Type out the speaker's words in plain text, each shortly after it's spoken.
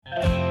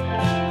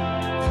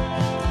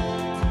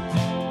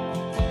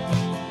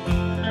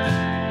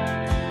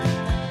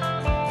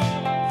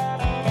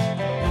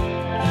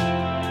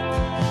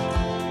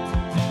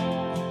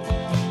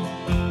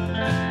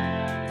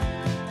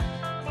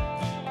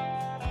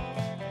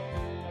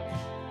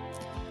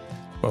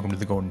Welcome to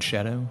the Golden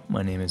Shadow.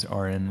 My name is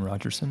R.N.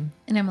 Rogerson.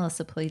 And I'm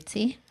Melissa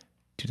Polizzi.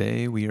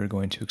 Today we are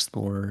going to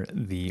explore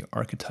the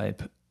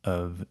archetype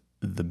of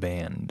the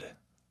band,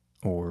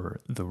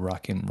 or the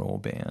rock and roll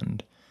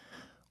band,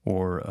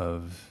 or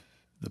of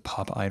the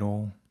pop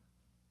idol,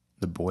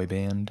 the boy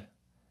band,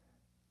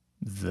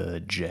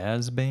 the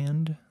jazz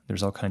band.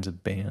 There's all kinds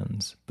of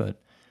bands,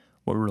 but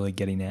what we're really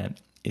getting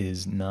at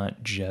is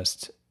not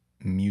just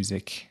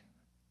music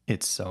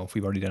itself.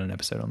 We've already done an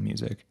episode on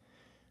music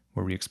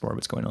where we explore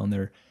what's going on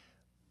there.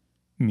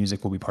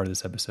 Music will be part of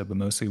this episode, but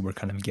mostly we're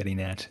kind of getting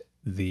at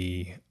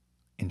the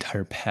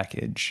entire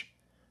package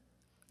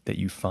that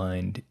you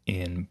find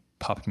in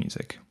pop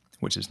music,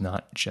 which is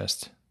not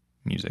just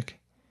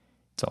music.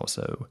 It's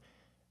also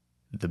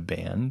the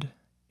band.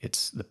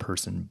 It's the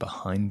person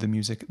behind the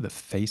music, the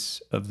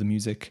face of the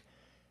music.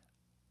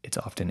 It's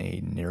often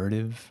a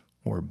narrative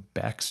or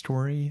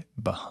backstory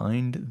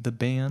behind the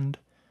band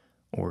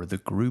or the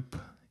group.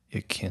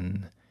 It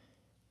can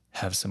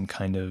have some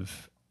kind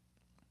of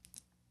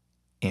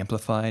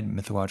amplified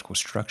mythological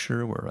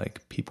structure where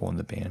like people in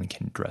the band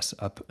can dress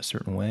up a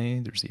certain way.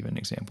 There's even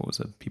examples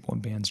of people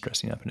in bands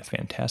dressing up in a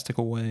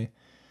fantastical way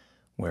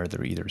where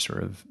they're either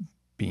sort of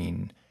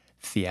being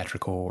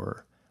theatrical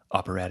or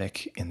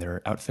operatic in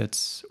their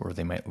outfits, or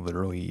they might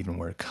literally even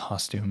wear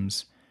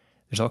costumes.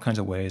 There's all kinds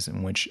of ways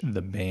in which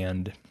the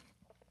band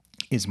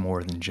is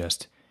more than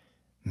just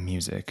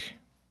music.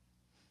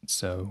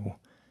 So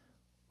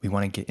we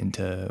want to get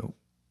into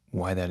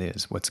why that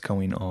is, what's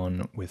going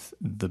on with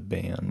the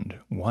band,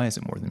 why is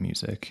it more than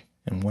music,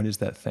 and what is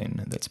that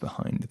thing that's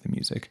behind the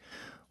music,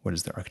 what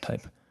is the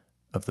archetype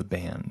of the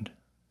band.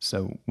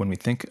 So when we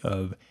think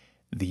of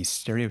the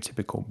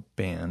stereotypical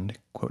band,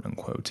 quote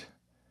unquote,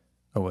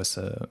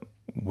 Alyssa,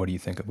 what do you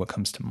think of, what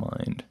comes to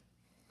mind?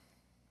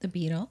 The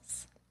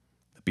Beatles.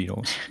 The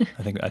Beatles.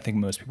 I think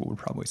most people would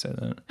probably say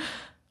that.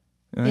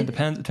 It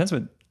depends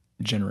what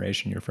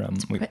generation you're from.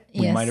 We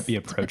Yes, might be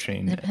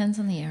approaching. It depends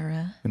on the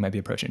era. We might be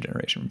approaching a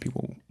generation where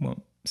people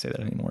won't say that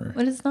anymore.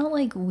 But it's not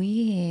like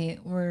we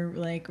were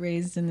like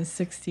raised in the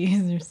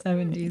 60s or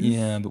 70s.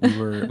 Yeah, but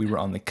we were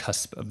on the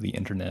cusp of the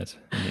internet,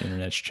 and the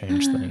internet's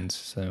changed things.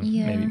 So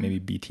Yeah. maybe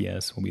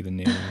BTS will be the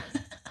new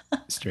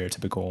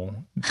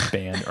stereotypical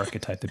band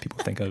archetype that people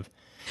think of.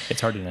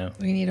 It's hard to know.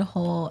 We need a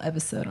whole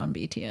episode on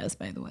BTS,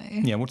 by the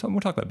way. Yeah, we'll talk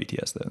about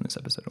BTS though in this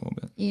episode a little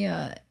bit.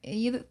 Yeah.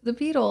 The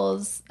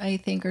Beatles, I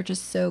think, are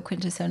just so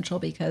quintessential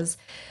because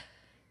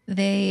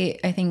they,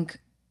 I think,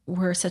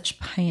 were such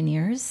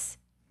pioneers,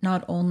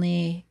 not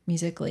only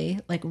musically,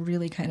 like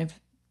really kind of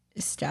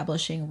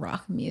establishing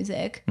rock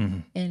music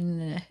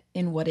in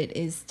what it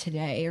is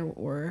today,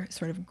 or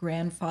sort of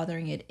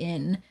grandfathering it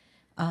in,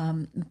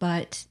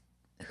 but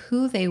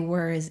who they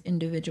were as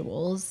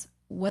individuals,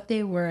 what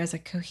they were as a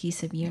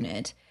cohesive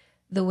unit,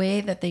 the way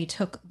that they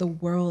took the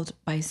world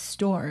by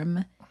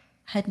storm.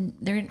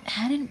 There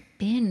hadn't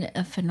been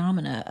a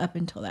phenomena up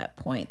until that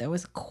point that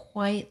was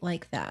quite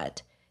like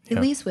that,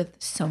 at least with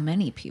so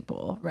many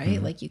people,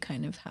 right? Like you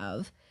kind of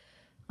have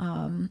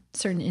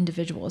certain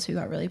individuals who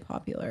got really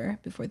popular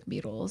before the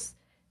Beatles,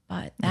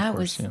 but that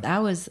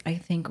was I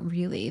think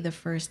really the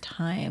first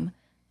time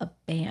a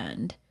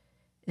band,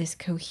 this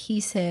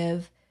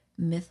cohesive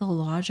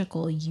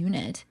mythological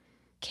unit,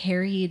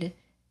 carried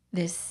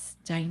this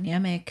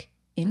dynamic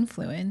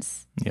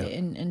influence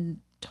and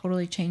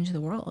totally changed the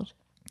world.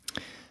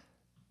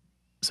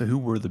 So who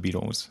were the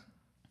Beatles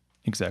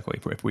exactly?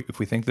 If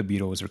we think the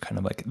Beatles are kind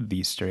of like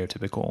the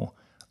stereotypical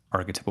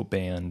archetypal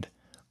band,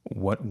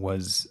 what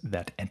was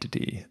that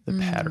entity, the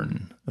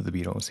pattern of the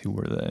Beatles? Who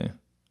were they?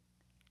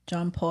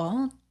 John,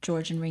 Paul,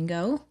 George, and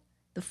Ringo,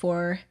 the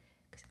four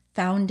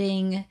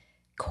founding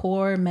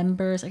core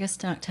members. I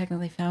guess not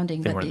technically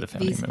founding, They but weren't the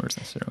founding members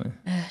necessarily.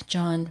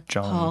 John,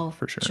 Paul,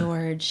 for sure.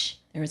 George.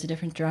 There was a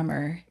different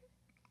drummer,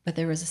 but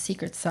there was a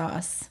secret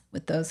sauce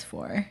with those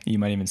four. You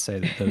might even say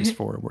that those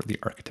four were the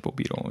archetypal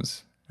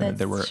Beatles. And that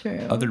there were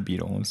true. other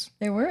Beatles.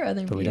 There were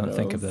other but Beatles. we don't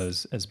think of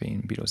those as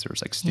being Beatles. There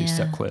was like Stu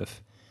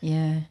Sutcliffe.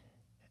 Yeah.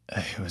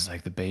 Who was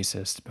like the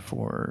bassist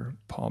before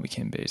Paul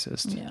became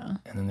bassist. Yeah.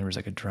 And then there was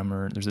like a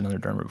drummer. There's another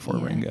drummer before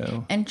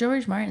Ringo. And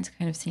George Martin's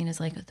kind of seen as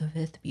like the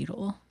fifth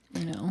Beatle,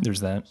 you know.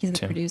 There's that. He's the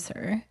too.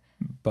 producer.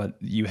 But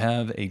you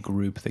have a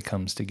group that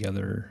comes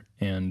together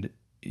and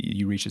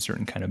you reach a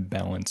certain kind of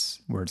balance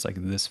where it's like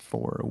this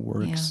four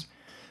works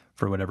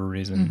for whatever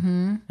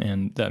reason.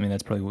 And that, I mean,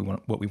 that's probably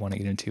what we want to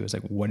get into is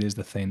like, what is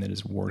the thing that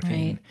is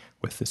working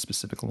with this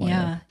specific lineup?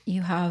 Yeah.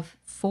 You have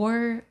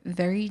four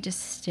very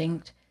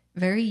distinct,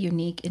 very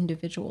unique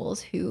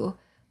individuals who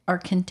are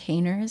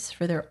containers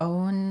for their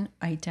own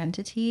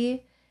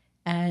identity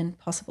and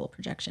possible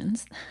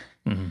projections.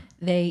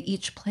 They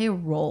each play a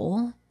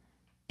role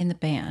in the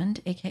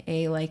band,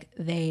 aka like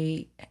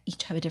they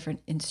each have a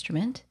different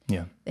instrument.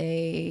 Yeah.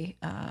 They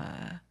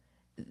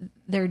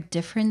their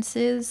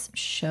differences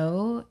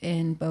show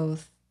in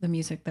both the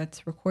music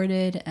that's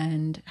recorded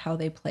and how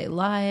they play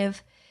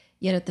live.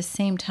 Yet at the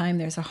same time,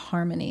 there's a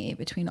harmony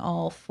between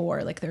all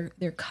four. Like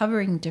they're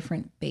covering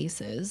different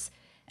bases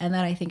And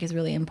that I think is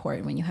really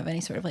important when you have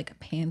any sort of like a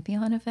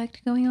pantheon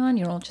effect going on.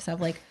 You don't just have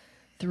like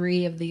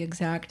three of the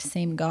exact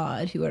same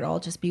god who would all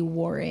just be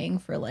warring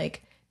for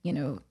like, you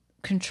know,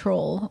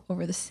 control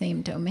over the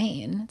same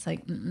domain. It's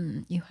like,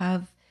 you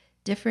have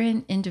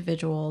different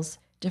individuals,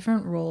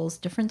 different roles,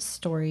 different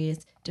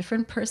stories,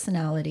 different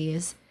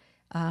personalities.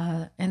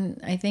 And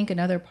I think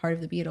another part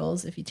of the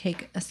Beatles, if you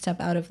take a step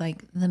out of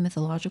like the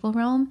mythological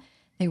realm,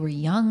 they were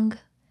young,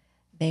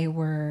 they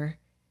were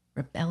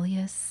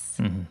rebellious,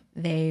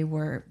 they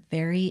were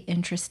very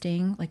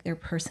interesting. Like their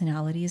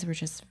personalities were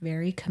just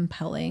very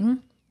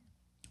compelling.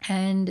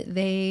 And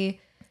I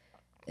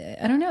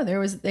don't know,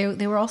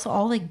 they were also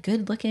all like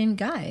good looking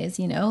guys,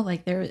 you know,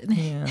 like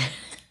Yeah.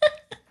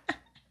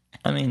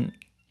 I mean,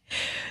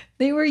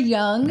 they were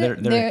young. they're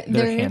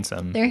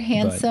handsome. They're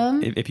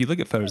handsome. If you look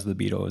at photos of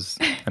the Beatles,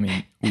 I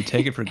mean, we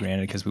take it for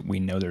granted because we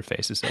know their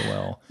faces so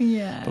well.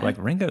 Yeah. But like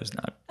Ringo's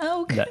not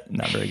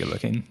not very good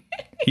looking.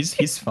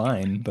 He's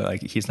fine, but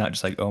like he's not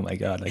just like, oh my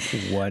god, like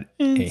what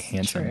a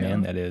handsome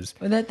man that is.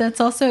 But that's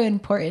also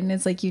important.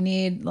 It's like you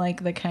need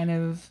like the kind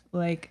of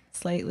like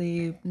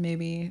slightly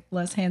maybe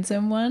less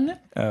handsome one.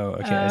 Oh,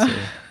 okay, I see.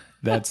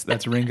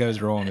 That's Ringo's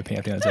role in the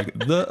pantheon. It's like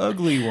the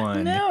ugly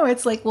one. No,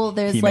 it's like, well,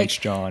 there's He like makes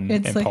John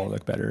and like, Paul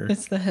look better.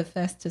 It's the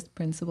Hephaestus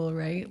principle,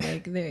 right?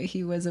 Like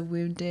he was a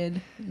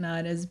wounded,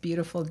 not as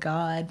beautiful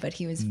god, but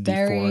he was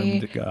very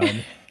Deformed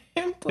god.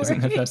 important.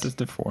 Isn't Hephaestus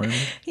deformed?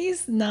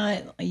 He's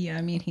not. Yeah,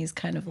 I mean, he's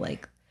kind of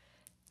like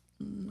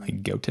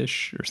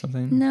goatish or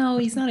something. No,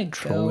 he's not a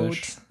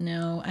Trollish. goat.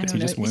 No, I Is don't he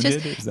know. just It's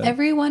wounded? just Is that-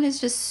 everyone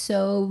is just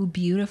so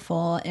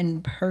beautiful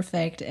and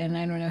perfect, and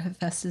I don't know.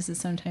 Hephaestus is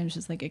sometimes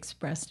just like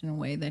expressed in a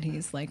way that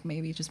he's like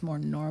maybe just more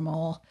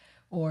normal,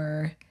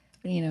 or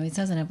you know, he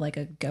doesn't have like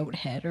a goat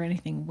head or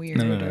anything weird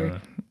No. or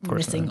Of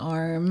course missing not.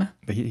 arm.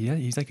 But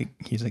he's like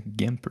a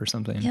gimp or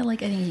something. Yeah,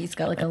 like I think he's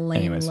got like a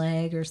lame Anyways,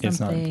 leg or something. It's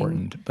not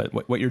important. But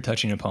what you're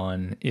touching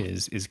upon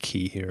is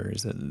key here.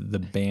 Is that the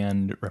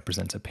band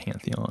represents a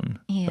pantheon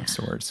of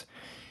sorts.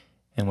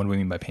 And what do we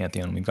mean by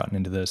pantheon? We've gotten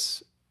into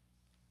this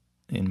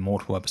in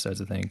multiple episodes,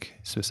 I think,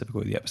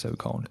 specifically the episode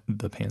called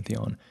The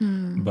Pantheon.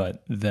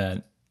 But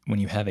that when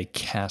you have a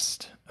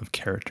cast of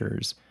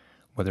characters,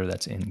 whether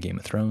that's in Game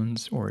of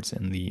Thrones or it's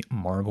in the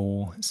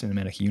Marvel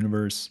Cinematic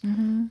Universe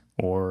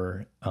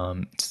or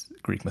it's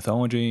Greek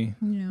mythology,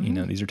 you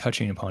know, these are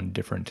touching upon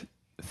different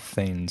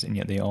things, and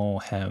yet they all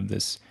have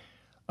this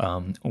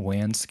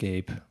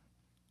landscape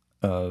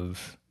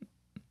of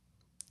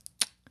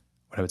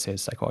what I would say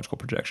is psychological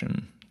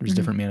projection. There's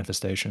different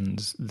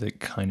manifestations that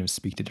kind of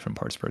speak to different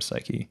parts of our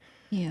psyche.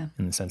 Yeah.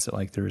 In the sense that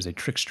like there is a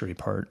trickstery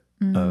part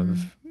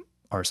of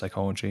our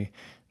psychology.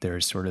 There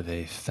is sort of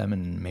a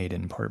feminine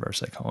maiden part of our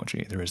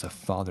psychology. There is a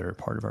father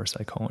part of our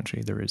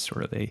psychology. There is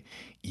sort of a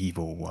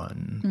evil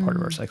one part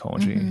of our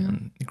psychology.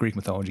 And Greek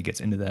mythology gets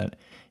into that,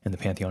 and the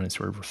pantheon is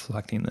sort of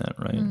reflecting that,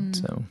 right?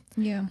 So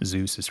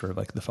Zeus is sort of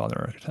like the father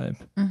archetype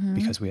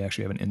because we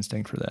actually have an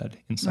instinct for that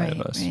inside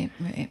of us.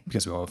 Right.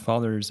 Because we all have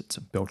fathers, it's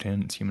built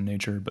in, it's human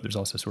nature, but there's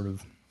also sort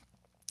of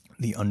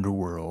the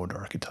underworld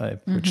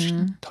archetype, which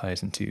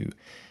ties into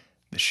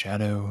the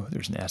shadow.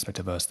 There's an aspect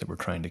of us that we're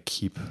trying to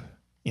keep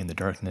in the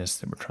darkness,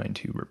 that we're trying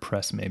to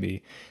repress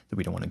maybe, that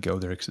we don't want to go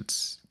there because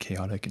it's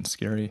chaotic and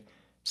scary.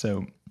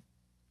 So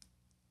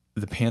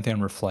the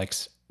pantheon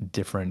reflects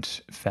different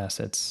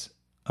facets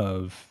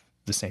of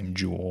the same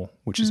jewel,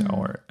 which is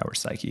our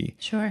psyche.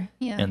 Sure.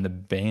 Yeah. And the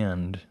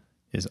band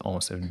is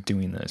also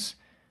doing this,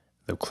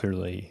 though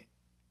clearly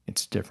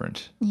it's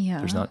different. Yeah.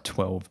 There's not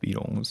 12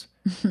 Beatles.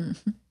 And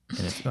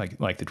it's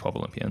like the 12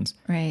 Olympians.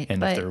 Right. And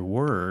but, if there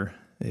were,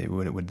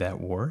 would that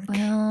work?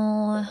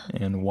 well,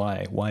 And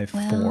why? Why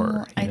well,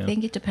 four? I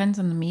think it depends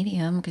on the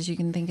medium, because you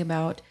can think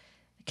about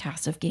the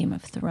cast of Game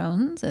of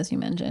Thrones, as you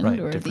mentioned, Right,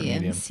 or the different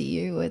medium.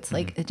 MCU. It's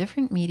like a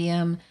different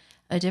medium,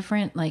 a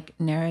different like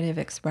narrative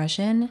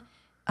expression.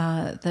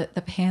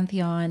 The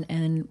pantheon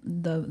and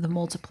the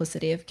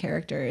multiplicity of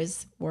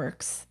characters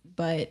works,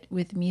 but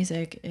with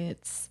music,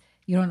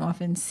 you don't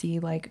often see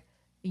like,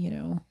 you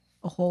know,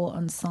 a whole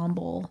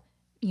ensemble,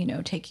 you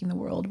know, taking the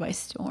world by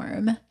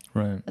storm.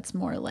 Right. That's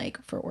more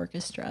like for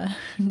orchestra.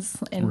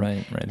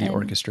 Right. The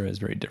orchestra is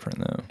very different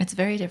though. It's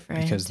very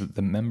different. Because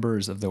the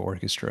members of the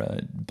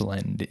orchestra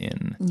blend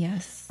in.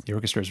 Yes. The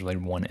orchestra is really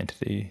one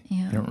entity.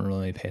 Yeah. You don't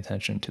really pay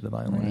attention to the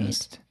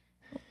violinist.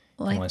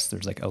 Like, unless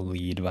there's like a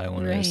lead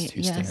violinist Right,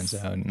 who yes. stands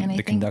out. And And I the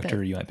think conductor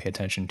that- you might pay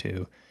attention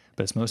to.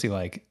 But it's mostly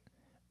like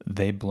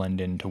they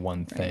blend into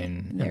one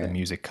thing and the They're-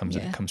 music comes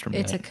from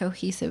it's that. a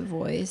cohesive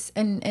voice,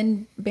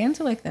 and bands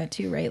are like that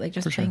too, right? Like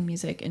just For sure. playing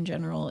music in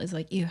general is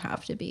like you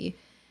have to be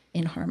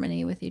in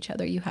harmony with each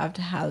other. You have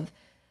to have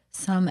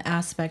some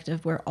aspect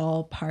of where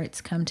all parts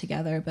come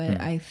together.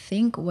 But I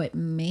think what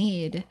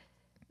made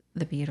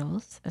the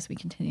Beatles, as we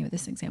continue with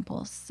this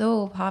example,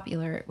 so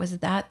popular was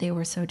that they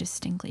were so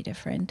distinctly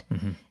different.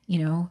 You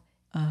know,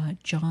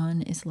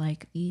 John is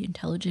like the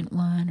intelligent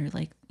one, or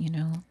like,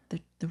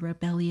 the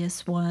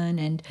rebellious one,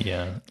 and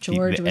Yeah,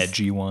 George the was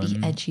edgy one.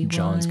 the edgy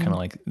John's one. kind of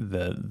like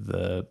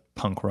the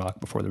punk rock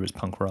before there was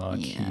punk rock.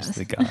 He's Yes.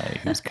 the guy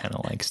who's kind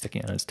of like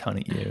sticking out his tongue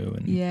at you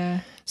and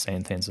Yeah.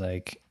 saying things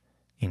like,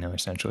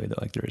 essentially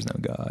that like there is no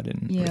God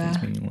and Yeah.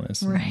 everything's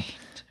meaningless. And Right.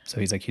 so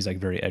he's like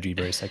very edgy,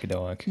 very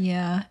psychedelic.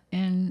 Yeah.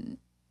 And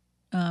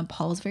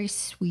Paul's very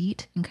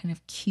sweet and kind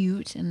of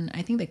cute. And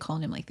I think they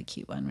called him like the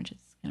cute one, which is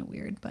kind of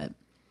weird. But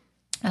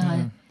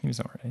Yeah, he was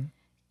all right.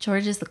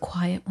 George is the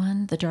quiet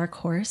one, the dark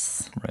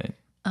horse. Right.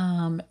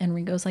 And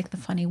Ringo's like the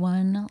funny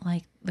one,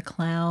 like the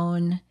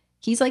clown.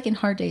 He's like in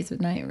Hard Days with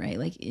Night, right?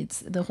 Like it's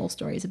the whole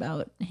story is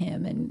about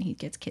him, and he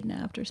gets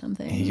kidnapped or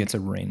something. He gets a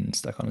ring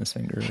stuck on his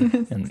finger,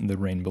 and the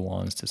ring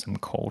belongs to some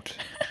cult,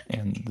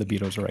 and the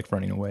Beatles are like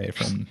running away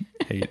from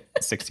a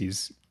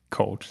 60s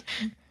cult.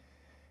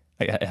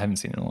 I haven't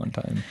seen it in a long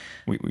time.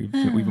 We've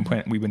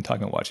been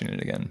talking about watching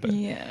it again, but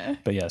Yeah.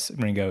 But yes,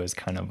 Ringo is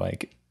kind of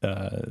like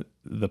the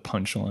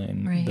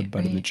punchline, Right, the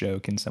butt of the right.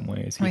 joke in some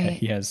ways. Right.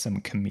 He has some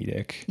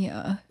comedic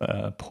Yeah.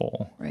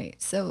 pull. Right.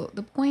 So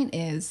the point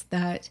is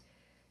that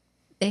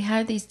they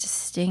had these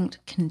distinct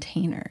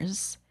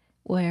containers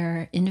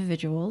where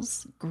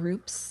individuals,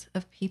 groups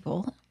of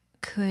people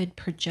could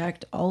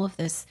project all of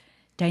this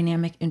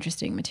dynamic,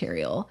 interesting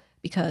material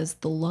because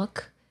the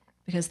look,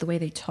 because the way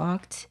they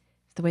talked,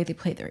 the way they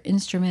played their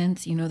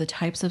instruments, the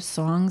types of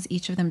songs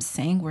each of them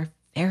sang were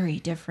very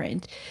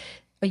different.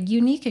 A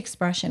unique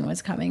expression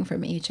was coming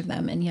from each of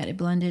them, and yet it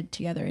blended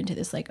together into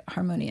this like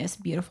harmonious,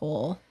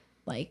 beautiful,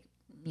 like,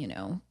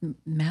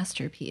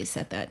 masterpiece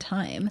at that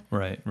time.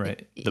 Right.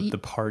 The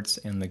parts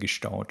and the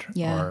gestalt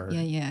Yeah, are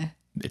yeah.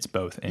 it's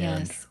both and,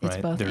 Yes, it's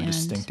right? both They're and.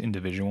 distinct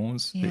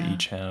individuals Yeah. that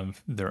each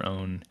have their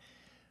own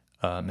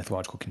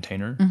mythological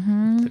container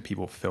Mm-hmm. that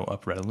people fill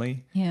up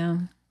readily. Yeah.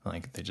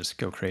 Like they just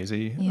go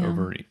crazy Yeah.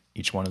 over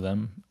each one of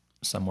them,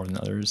 some more than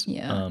others.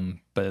 Yeah.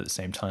 But at the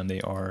same time,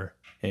 they are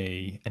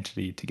a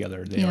entity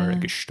together. They are a Yeah.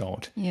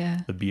 gestalt.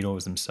 Yeah. The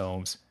Beatles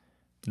themselves,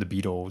 the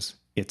Beatles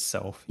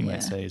itself, you Yeah.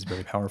 might say, is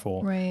very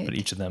powerful. Right. But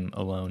each of them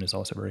alone is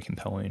also very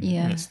compelling.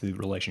 Yeah. And it's the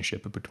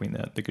relationship between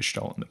the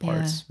gestalt and the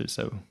parts that's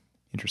so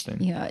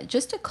interesting. Yeah,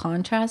 just to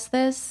contrast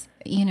this,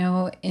 in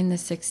the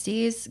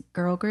 60s,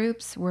 girl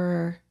groups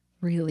were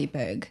really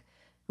big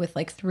with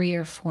like 3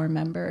 or 4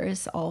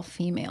 members, all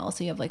female.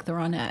 So you have like the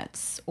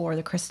Ronettes or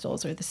the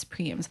Crystals or the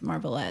Supremes, the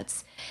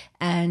Marvelettes.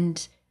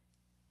 And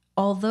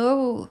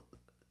although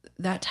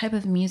that type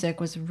of music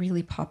was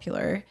really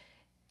popular,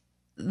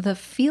 the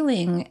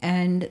feeling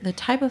and the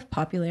type of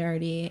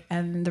popularity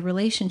and the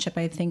relationship,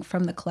 I think,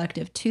 from the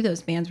collective to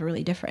those bands were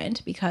really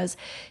different because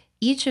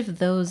each of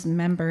those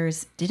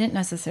members didn't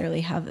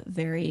necessarily have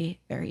very,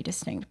 very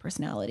distinct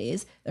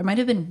personalities. There might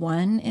have been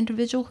one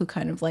individual who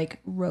kind of like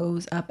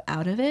rose up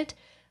out of it.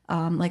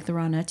 Like the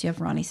Ronettes, you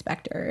have Ronnie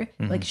Spector.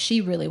 Like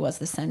she really was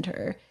the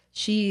center.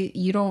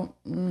 You don't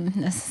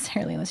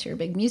necessarily, unless you're a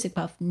big music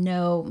buff,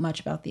 know much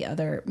about the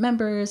other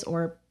members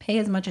or pay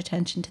as much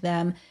attention to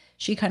them.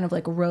 She kind of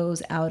like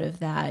rose out of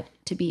that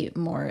to be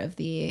more of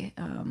the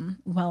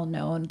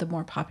well-known, the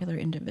more popular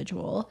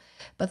individual.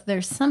 But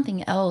there's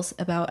something else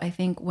about, I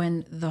think,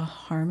 when the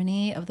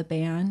harmony of the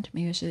band,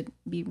 maybe I should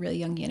be really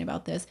Jungian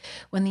about this,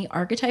 when the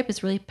archetype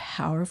is really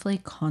powerfully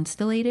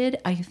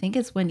constellated, I think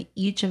it's when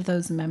each of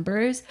those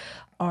members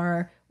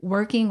are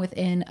working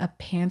within a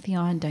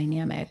pantheon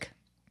dynamic.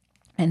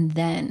 And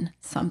then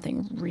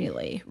something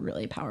really,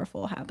 really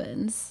powerful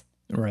happens.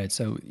 Right.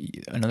 So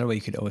another way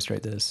you could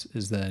illustrate this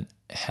is that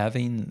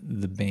having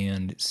the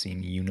band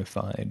seem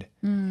unified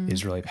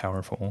is really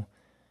powerful,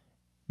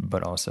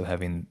 but also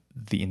having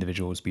the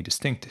individuals be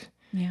distinct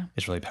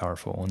is really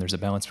powerful. And there's a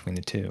balance between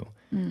the two.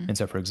 And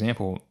so, for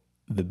example,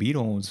 the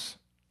Beatles,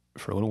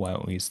 for a little while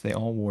at least, they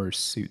all wore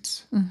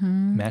suits,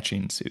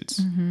 matching suits.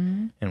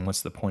 And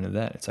what's the point of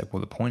that? It's like,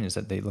 well, the point is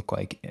that they look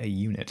like a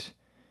unit.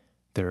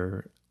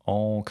 They're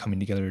all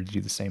coming together to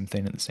do the same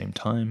thing at the same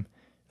time.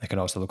 That could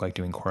also look like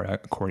doing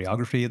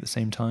choreography at the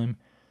same time,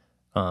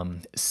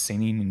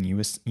 singing in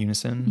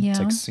unison. Yeah. It's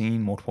like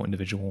seeing multiple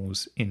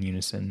individuals in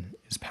unison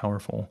is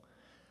powerful.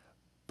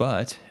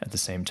 But at the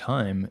same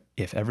time,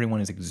 if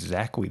everyone is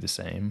exactly the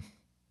same,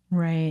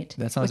 right,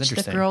 that sounds Which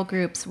interesting. the girl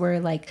groups were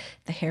like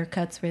the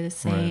haircuts were the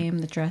same,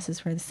 the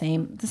dresses were the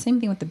same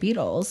thing with the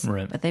Beatles,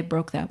 Right. but they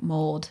broke that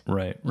mold.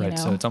 Right.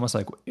 So it's almost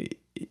like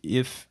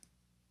if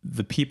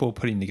the people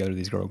putting together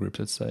these girl groups,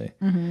 let's say,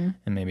 and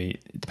maybe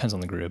it depends on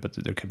the group, but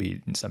there could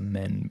be some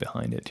men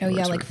behind it. Oh who are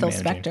yeah, sort like of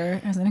Phil managing.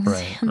 Spector as an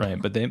example. Right.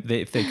 But they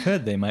if they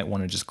could, they might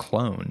want to just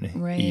clone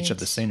each of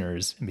the Right.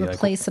 singers and be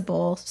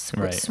Replaceable,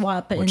 like,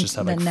 swap we'll in just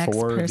have the like next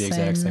 4 of the person.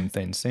 exact same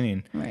thing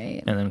singing.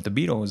 Right. And then with the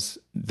Beatles,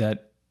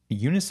 that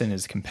unison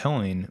is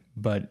compelling,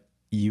 but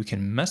you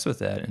can mess with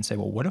that and say,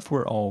 well, what if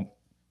we're all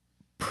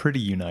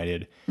pretty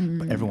united,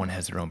 but everyone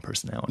has their own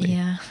personality?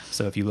 Yeah.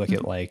 So if you look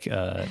at like,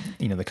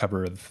 the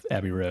cover of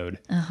Abbey Road,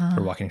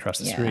 they're walking across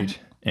the Yeah. street,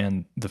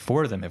 and the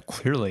 4 of them have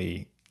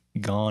clearly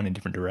gone in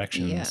different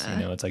directions.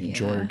 Yeah. It's like Yeah.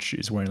 George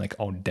is wearing like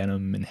all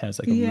denim and has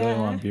like a really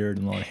long beard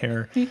and long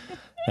hair.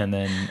 And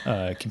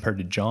then compared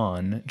to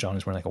John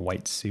is wearing like a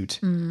white suit,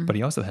 but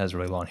he also has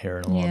really long hair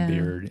and a long Yeah.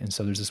 beard. And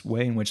so there's this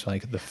way in which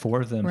like the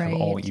four of them have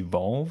all Right.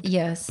 evolved,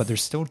 Yes. but they're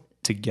still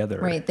together.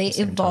 Right. They at the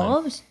same time.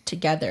 evolved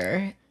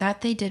together.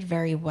 That they did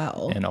very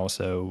well. And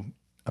also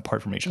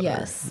apart from each other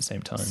at the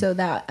same time. So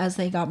that as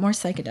they got more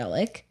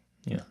psychedelic,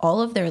 Yeah.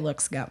 all of their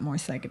looks got more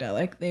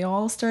psychedelic. They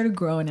all started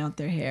growing out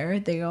their hair.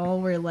 They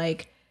all were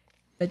like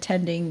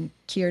attending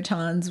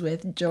kirtans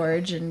with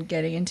George and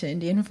getting into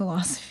Indian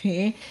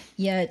philosophy,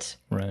 yet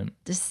Right.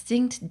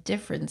 distinct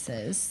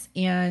differences.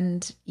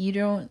 And you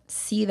don't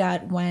see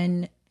that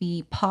when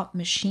the pop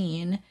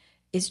machine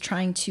is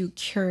trying to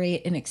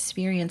curate an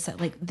experience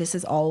that like this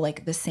is all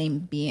like the same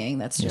being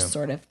that's just Yeah.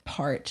 sort of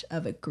part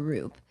of a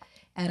group.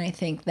 And I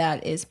think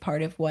that is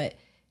part of what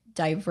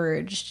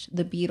diverged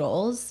the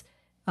Beatles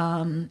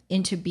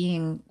into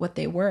being what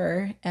they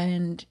were.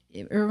 And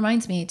it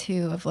reminds me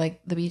too of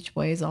like the Beach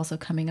Boys also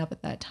coming up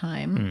at that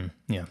time,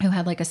 Yeah. who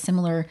had like a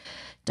similar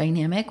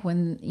dynamic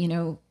when, you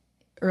know,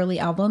 early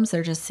albums,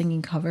 they're just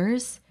singing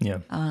covers. Yeah.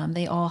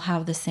 They all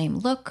have the same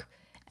look.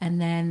 And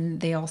then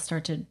they all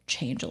start to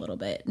change a little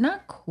bit.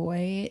 Not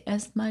quite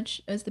as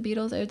much as the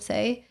Beatles, I would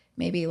say.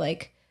 Maybe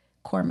like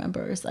core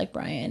members like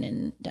Brian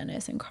and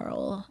Dennis and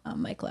Carl,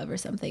 Mike Love or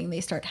something,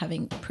 they start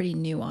having pretty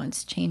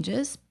nuanced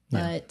changes.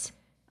 But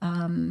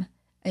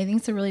I think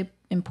it's a really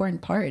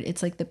important part.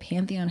 It's like the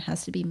pantheon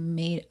has to be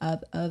made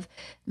up of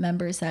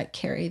members that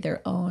carry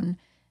their own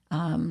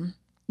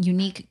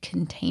unique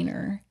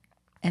container.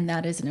 And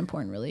that is an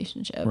important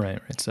relationship. Right.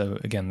 So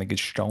again, the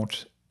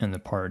gestalt and the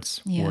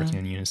parts working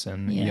in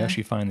unison. You Yeah.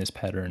 actually find this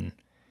pattern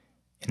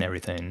in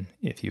everything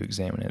if you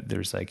examine it.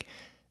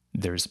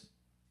 There's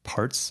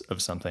parts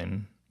of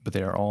something, but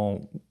they are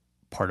all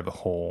part of a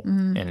whole,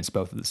 and it's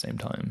both at the same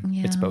time.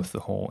 It's Yeah. both the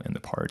whole and the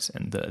parts,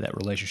 and that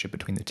relationship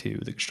between the two,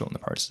 the gestalt and the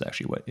parts, is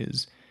actually what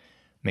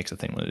makes a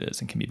thing what it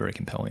is and can be very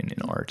compelling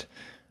in art.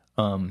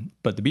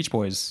 But the Beach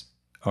Boys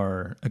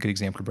are a good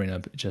example to bring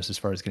up just as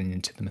far as getting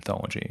into the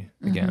mythology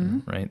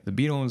again, right? The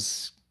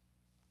Beatles,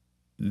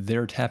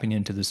 they're tapping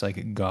into this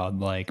like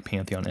godlike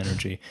pantheon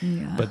energy,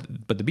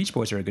 but the Beach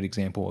Boys are a good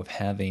example of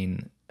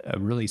having a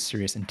really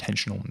serious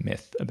intentional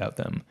myth about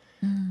them,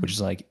 which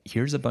is like,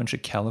 here's a bunch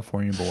of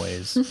California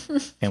boys,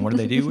 and what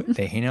do?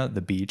 They hang out at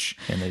the beach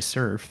and they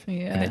surf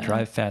and they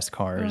drive fast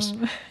cars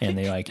and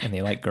they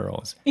like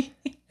girls.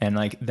 And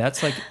like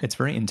that's like it's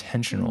very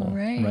intentional,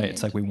 right?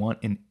 It's like we want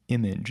an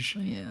image,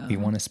 we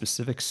want a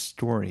specific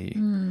story.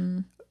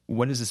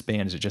 What is this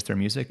band? Is it just their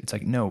music? It's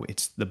like, no,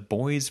 it's the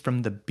boys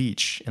from the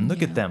beach. And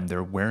look at them.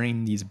 They're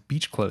wearing these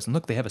beach clothes. And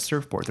look, they have a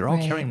surfboard. They're all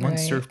carrying one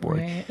surfboard.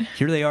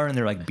 Here they are in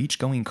their like beach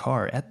going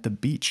car at the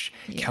beach,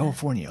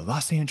 California,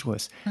 Los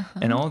Angeles.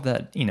 And all of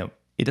that, you know,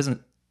 it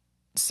doesn't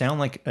sound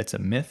like it's a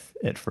myth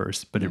at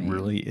first, but it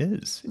really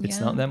is. It's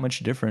not that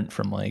much different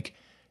from like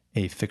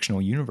a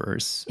fictional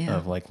universe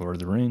of like Lord of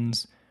the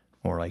Rings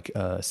or like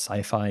a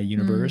sci-fi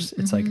universe.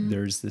 It's like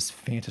there's this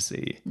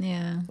fantasy,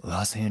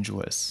 Los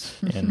Angeles.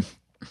 And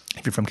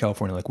if you're from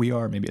California like we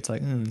are, maybe it's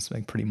like, it's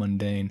like pretty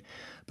mundane.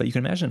 But you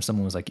can imagine if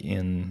someone was like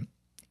in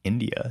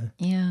India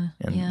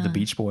and the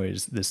Beach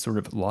Boys, this sort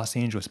of Los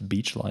Angeles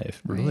beach life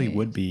really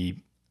would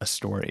be a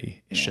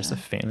story. It's just a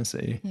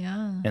fantasy.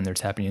 And they're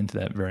tapping into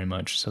that very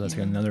much. So that's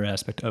like another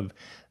aspect of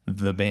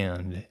the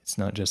band. It's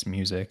not just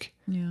music.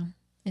 Yeah,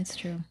 it's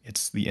true.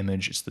 It's the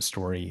image, it's the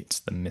story, it's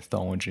the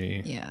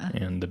mythology.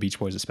 And the Beach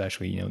Boys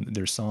especially, you know,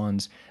 their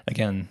songs,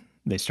 again,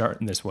 they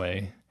start in this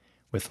way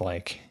with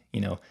like, you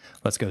know,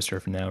 let's go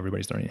surfing now.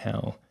 Everybody's learning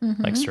how,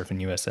 like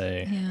Surfing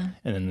USA.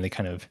 And then they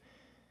kind of,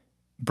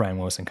 Brian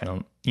Wilson kind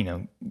of, you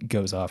know,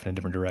 goes off in a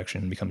different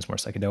direction, becomes more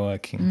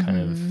psychedelic and kind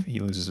of, he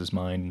loses his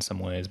mind in some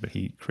ways, but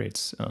he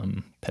creates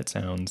Pet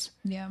Sounds,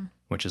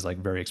 which is like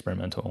very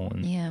experimental.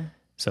 And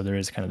so there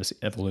is kind of this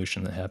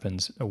evolution that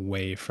happens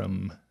away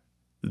from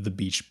the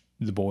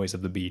boys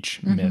of the beach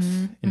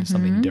myth into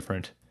something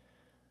different.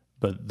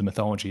 But the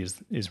mythology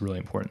is really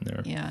important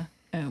there.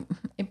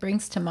 It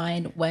brings to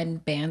mind when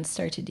bands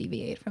start to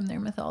deviate from their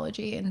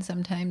mythology, and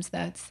sometimes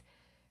that's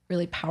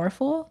really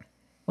powerful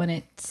when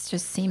it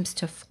just seems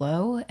to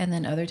flow, and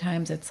then other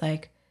times it's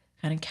like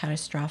kind of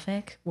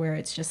catastrophic where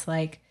it's just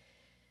like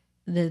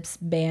this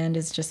band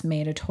has just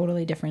made a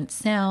totally different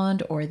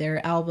sound, or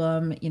their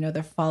album, you know,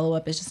 their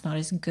follow-up is just not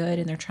as good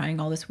and they're trying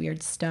all this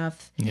weird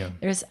stuff.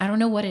 I don't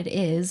know what it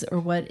is or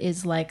what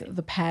is like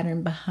the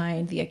pattern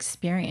behind the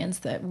experience,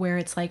 that where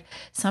it's like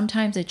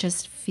sometimes it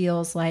just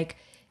feels like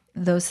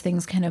those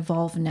things can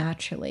evolve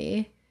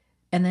naturally,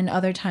 and then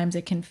other times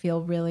it can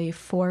feel really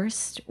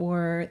forced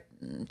or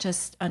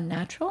just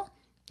unnatural.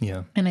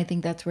 And I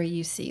think that's where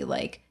you see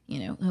like, you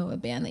know, a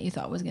band that you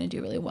thought was going to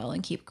do really well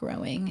and keep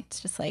growing,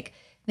 it's just like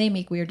they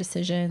make weird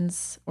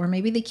decisions, or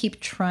maybe they keep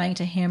trying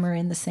to hammer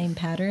in the same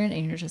pattern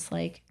and you're just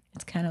like,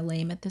 it's kind of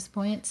lame at this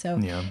point. So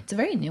it's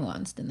very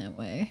nuanced in that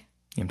way.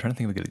 I'm trying to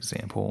think of a good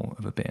example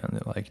of a band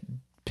that like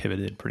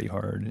pivoted pretty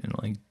hard and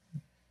like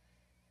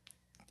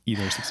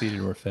either succeeded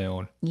or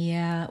failed.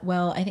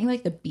 Well, I think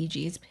like the Bee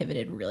Gees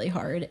pivoted really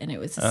hard and it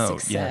was a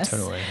success. Yeah,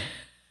 totally.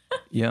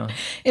 Yeah,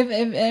 If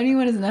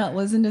anyone has not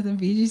listened to the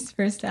Bee Gees'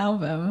 first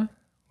album,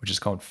 which is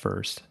called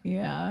First.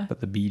 yeah,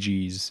 But the Bee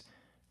Gees,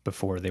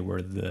 before they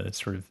were the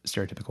sort of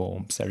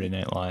stereotypical Saturday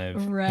Night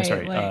Live,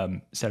 right,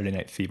 like Saturday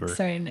Night Fever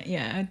sorry,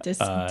 yeah,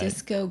 Disco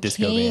disco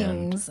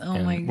band, Kings. Oh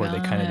my and where they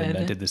kind of god,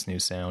 invented this new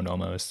sound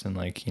almost, and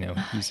like, you know,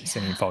 he's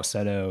singing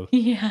falsetto.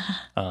 yeah,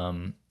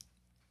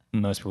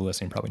 Most people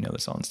listening probably know the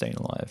song "Staying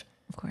Alive,"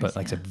 of course, but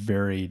like yeah. it's a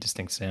very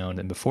distinct sound.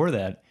 And before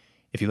that,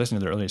 if you listen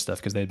to their earlier stuff,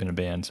 because they'd been a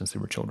band since they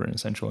were children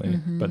essentially,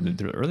 but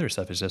their earlier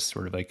stuff is just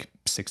sort of like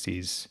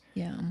 60s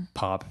Yeah.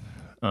 pop,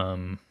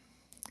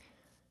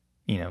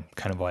 you know,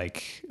 kind of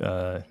like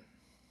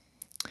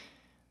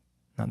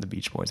not the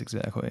Beach Boys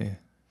exactly,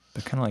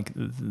 but kind of like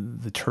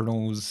the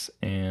Turtles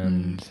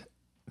and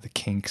the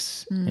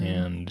Kinks,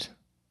 and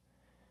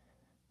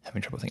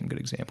having trouble thinking of good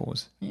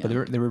examples. Yeah. But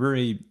they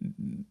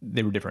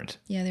were different.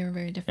 Yeah, they were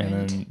very different.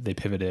 And then they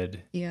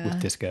pivoted Yeah.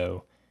 with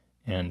disco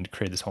and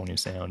created this whole new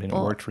sound, and it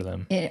Well, worked for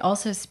them. It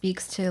also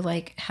speaks to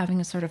like having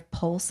a sort of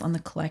pulse on the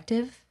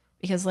collective,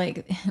 because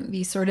like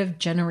these sort of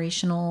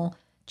generational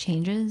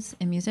changes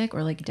in music,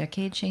 or like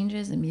decade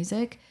changes in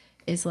music,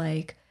 is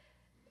like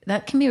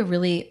that can be a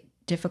really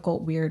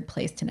difficult, weird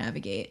place to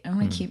navigate. I'm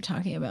gonna keep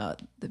talking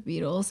about the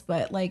Beatles,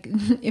 but like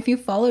if you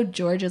follow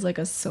George as like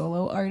a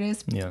solo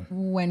artist, Yeah.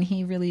 when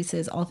he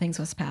releases All Things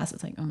Must Pass,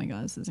 it's like, oh my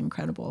god, this is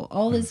incredible.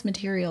 All this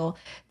material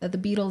that the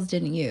Beatles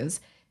didn't use.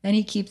 Then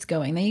he keeps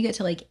going. Then you get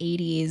to like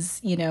 80s,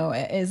 you know,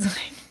 is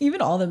like even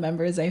all the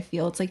members, I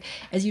feel it's like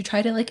as you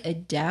try to like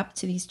adapt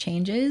to these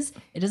changes,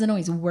 it doesn't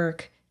always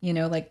work, you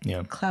know, like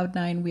Yeah.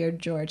 Cloud9, Weird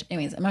George.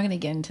 Anyways, I'm not going to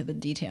get into the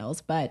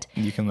details, but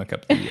You can look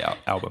up the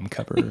album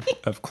cover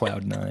of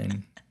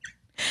Cloud9.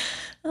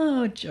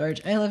 oh,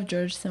 George. I love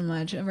George so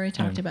much. I've already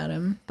talked about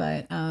him,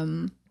 but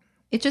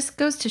it just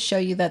goes to show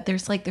you that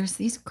there's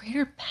these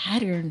greater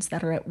patterns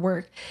that are at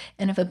work.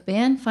 And if a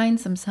band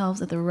finds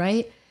themselves at the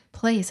right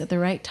place at the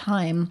right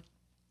time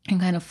and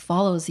kind of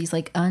follows these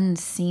like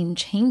unseen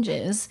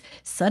changes,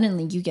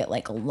 suddenly you get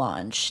like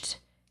launched.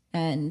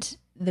 And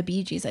the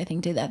Bee Gees, I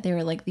think, did that. They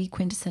were like the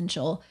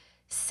quintessential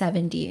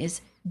 70s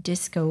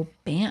disco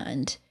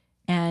band.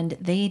 And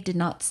they did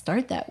not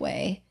start that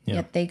way,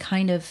 yet they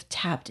kind of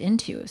tapped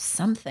into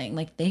something,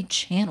 like they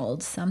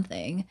channeled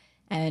something,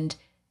 and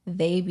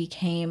they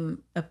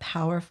became a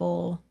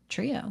powerful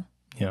trio.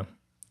 Yeah.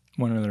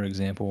 One other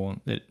example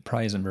that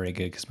probably isn't very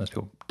good because most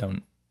people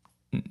don't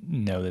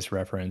know this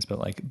reference, but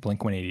like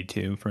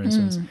Blink-182, for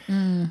instance,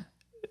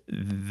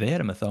 they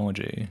had a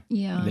mythology.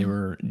 Yeah. They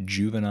were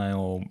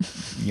juvenile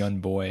young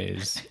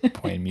boys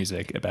playing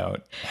music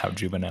about how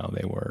juvenile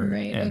they were.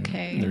 Right, And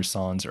okay. their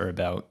songs are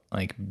about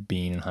like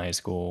being in high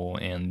school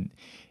and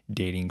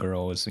dating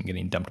girls and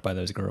getting dumped by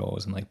those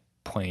girls and like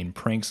playing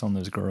pranks on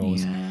those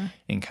girls Yeah.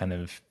 and kind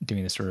of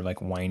doing this sort of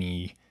like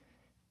whiny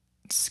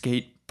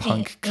skate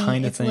punk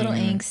kind of it's thing. a little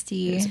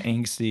angsty. It's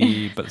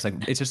angsty, but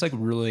it's just like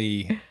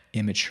really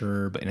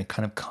immature, but in a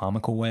kind of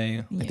comical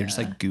way. Like they're just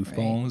like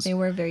goofballs. Right. They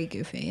were very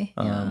goofy.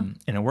 Yeah.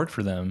 And it worked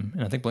for them.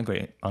 And I think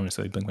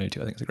honestly,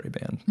 Blink-182, I think is a great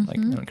band. Like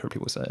I don't care what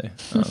people say.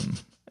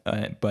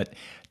 But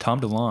Tom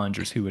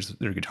DeLonge, who was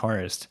their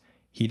guitarist,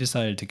 he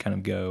decided to kind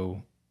of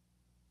go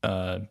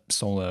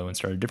solo and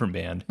start a different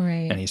band.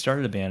 Right. And he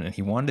started a band and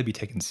he wanted to be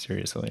taken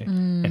seriously.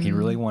 And he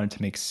really wanted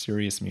to make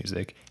serious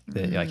music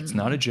that like it's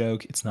not a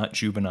joke, it's not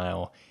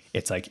juvenile.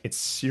 It's like it's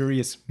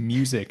serious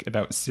music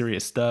about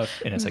serious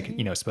stuff, and it's like,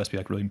 you know, it's supposed to be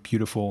like really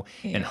beautiful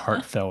and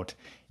heartfelt.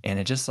 And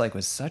it just like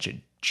was such a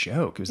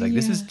joke. It was like,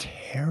 this is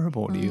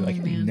terrible, dude. Like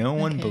no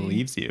one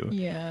believes you.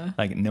 Yeah.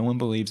 Like no one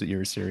believes that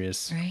you're a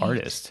serious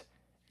artist.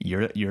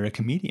 You're a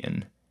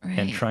comedian.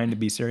 And trying to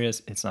be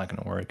serious, it's not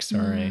going to work.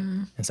 Sorry.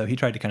 And so he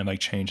tried to kind of like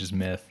change his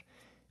myth,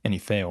 and he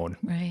failed.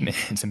 Right.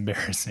 It's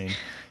embarrassing.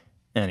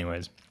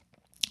 Anyways,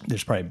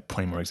 there's probably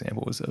plenty more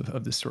examples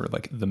of this sort of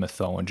like the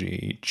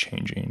mythology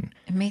changing.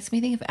 It makes me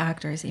think of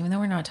actors, even though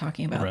we're not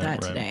talking about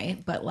that today,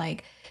 but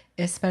like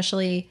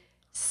especially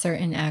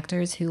certain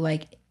actors who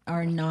like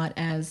are not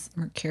as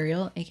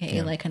mercurial,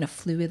 aka like kind of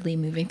fluidly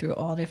moving through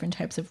all different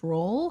types of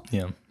role.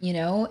 Yeah. You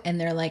know, and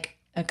they're like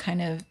a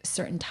kind of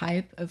certain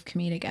type of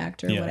comedic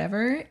actor or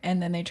whatever, and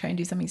then they try and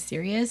do something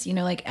serious. You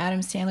know, like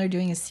Adam Sandler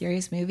doing a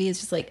serious movie, it's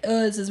just like,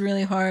 oh, this is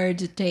really hard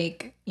to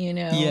take, you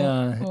know.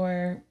 Yeah.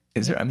 Or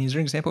Is there an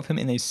example of him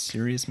in a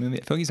serious movie?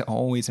 I feel like he's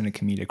always in a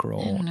comedic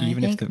role,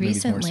 even I if think the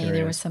movie's more recently serious.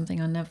 there was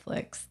something on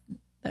Netflix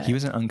that He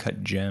was in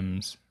Uncut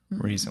Gems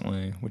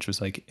recently, which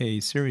was like a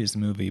serious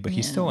movie, but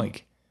he still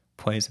like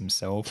plays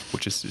himself,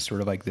 which is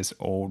sort of like this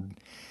old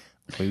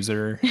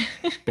loser,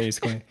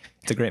 basically.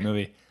 It's a great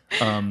movie.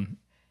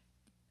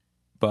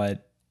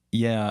 But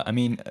yeah, I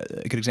mean,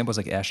 a good example is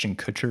like Ashton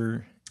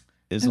Kutcher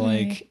is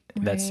like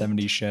that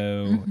 70s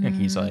show, and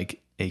he's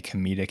like a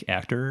comedic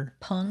actor.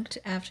 Punked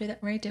after that,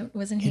 right?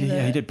 Wasn't he?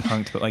 He did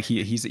Punked, but like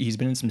he's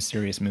been in some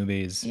serious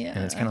movies, and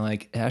it's kind of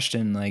like,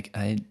 Ashton, like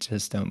I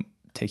just don't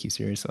take you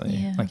seriously.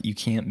 Yeah. Like you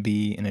can't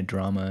be in a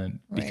drama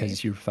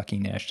because you're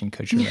fucking Ashton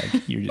Kutcher.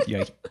 Like you're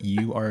like,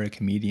 you are a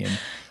comedian.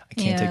 I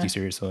can't take you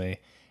seriously.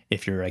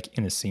 if you're like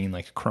in a scene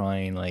like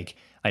crying, like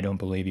I don't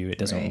believe you, it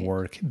doesn't Right.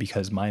 work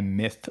because my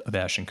myth of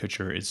Ashton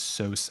Kutcher is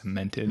so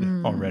cemented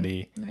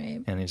already,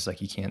 Right. and it's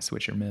like you can't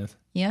switch your myth.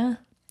 Yeah.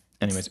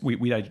 Anyways, we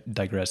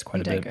digress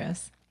quite We a bit.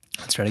 digress.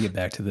 Let's try to get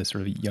back to the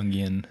sort of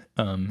Jungian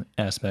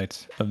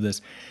aspect of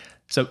this.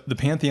 So the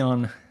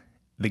pantheon,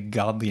 the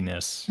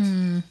godliness,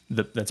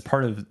 that's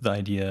part of the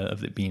idea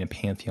of it being a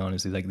pantheon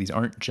is like these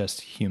aren't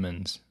just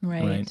humans,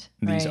 Right,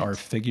 These right. are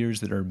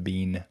figures that are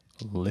being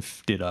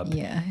lifted up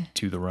Yeah.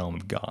 to the realm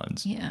of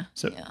gods. Yeah.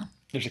 So yeah.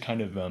 there's a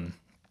kind of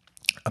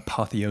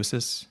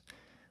apotheosis,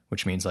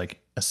 which means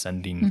like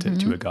ascending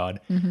to a god.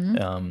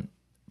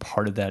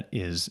 Part of that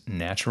is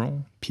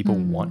natural. People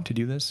want to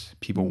do this.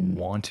 People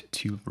want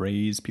to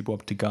raise people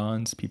up to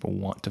gods. People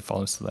want to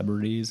follow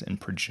celebrities and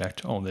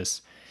project all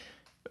this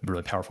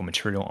really powerful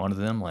material onto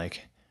them.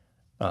 Like,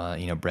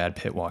 Brad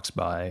Pitt walks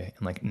by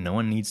and like no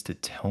one needs to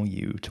tell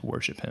you to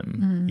worship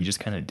him. You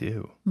just kind of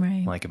do.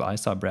 Right. Like if I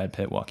saw Brad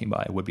Pitt walking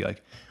by, I would be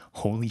like,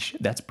 holy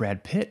shit, that's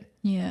Brad Pitt.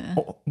 Yeah.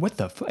 Oh, what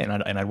the fuck? And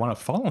I'd want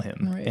to follow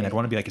him, and I'd Right.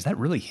 want to be like, is that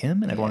really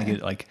him? And I'd want to Yeah.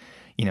 get like,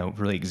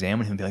 really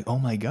examine him and be like, oh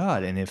my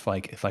God. And if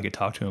I could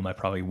talk to him, I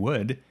probably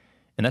would.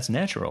 And that's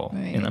natural.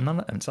 Right. And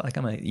it's not like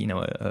I'm a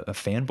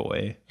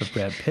fanboy of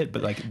Brad Pitt,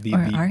 but like Or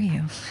are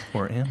you?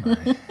 or am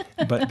I?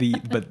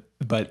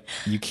 but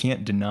you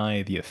can't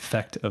deny the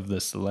effect of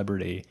the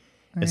celebrity.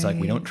 It's like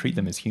we don't treat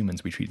them as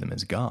humans, we treat them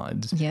as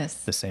gods.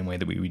 Yes. The same way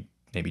that we would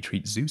maybe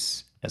treat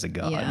Zeus as a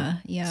god. Yeah,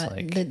 yeah. It's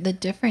like, The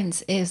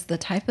difference is the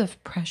type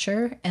of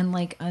pressure and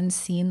like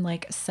unseen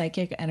like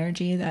psychic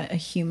energy that a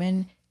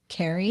human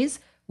carries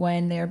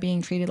when they're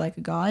being treated like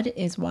a god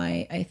is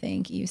why I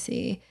think you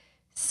see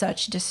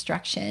such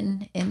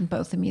destruction in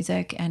both the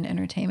music and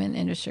entertainment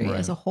industry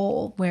as a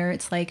whole, where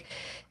it's like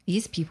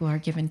these people are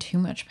given too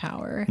much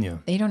power. Yeah.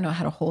 They don't know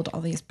how to hold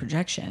all these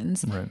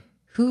projections. right.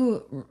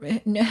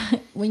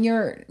 When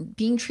you're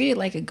being treated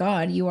like a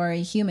god, you are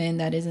a human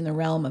that is in the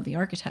realm of the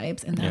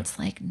archetypes, and that's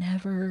like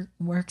never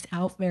works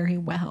out very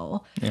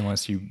well.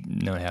 Unless you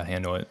know how to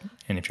handle it.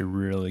 And if you're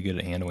really good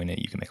at handling it,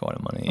 you can make a lot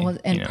of money. Well,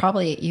 and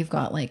probably you've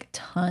got like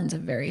tons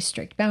of very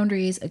strict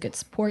boundaries, a good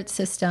support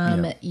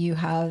system. Yeah. You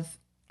have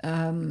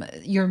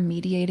you're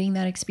mediating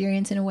that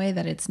experience in a way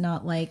that it's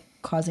not like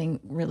causing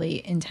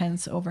really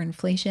intense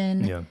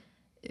overinflation. Yeah.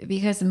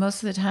 Because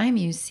most of the time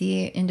you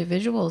see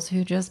individuals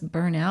who just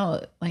burn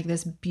out, like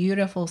this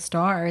beautiful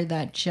star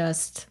that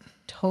just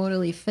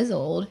totally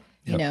fizzled,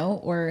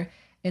 or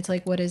it's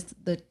like, what is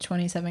the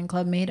 27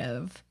 Club made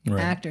of?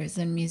 Right. Actors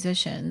and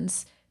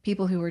musicians,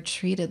 people who were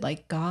treated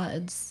like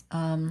gods.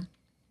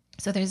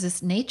 So there's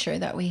this nature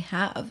that we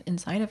have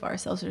inside of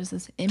ourselves. There's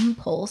this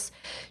impulse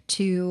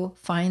to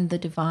find the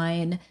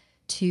divine,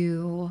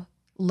 to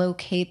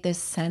locate this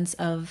sense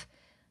of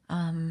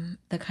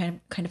the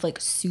kind of like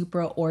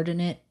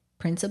supraordinate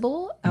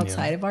principle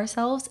outside of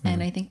ourselves.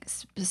 And I think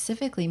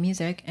specifically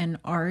music and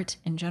art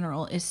in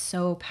general is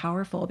so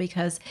powerful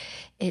because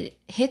it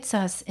hits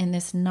us in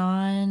this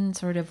non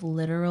sort of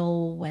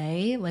literal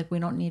way. Like we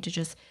don't need to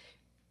just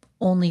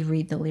only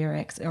read the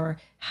lyrics or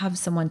have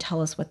someone tell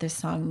us what this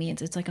song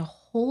means. It's like a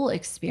whole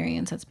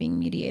experience that's being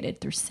mediated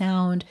through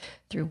sound,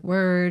 through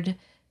word,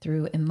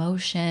 through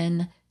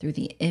emotion, through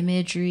the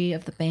imagery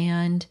of the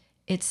band.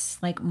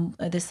 It's like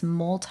this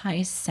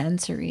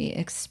multi-sensory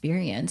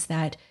experience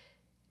that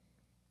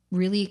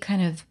really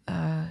kind of,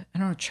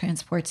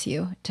 transports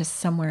you to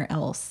somewhere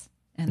else.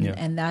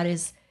 And that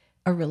is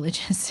a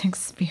religious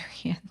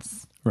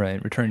experience.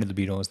 Right. Returning to the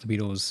Beatles. The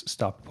Beatles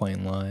stopped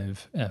playing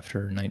live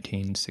after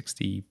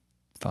 1965,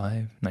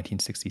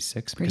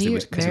 1966 because it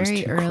was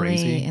very too early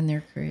crazy. in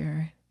their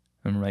career.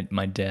 And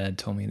my dad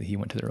told me that he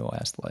went to their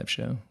last live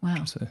show, Wow.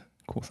 which is a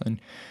cool thing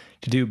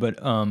to do. But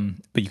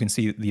you can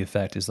see the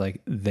effect is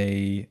like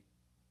they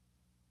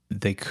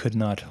could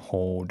not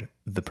hold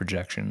the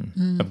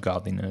projection of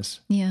godliness.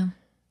 Yeah.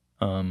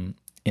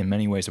 In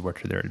many ways, it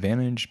worked to their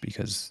advantage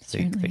because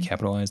they Certainly.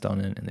 capitalized on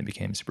it and they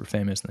became super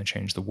famous and they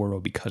changed the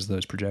world because of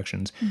those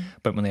projections.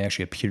 But when they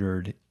actually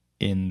appeared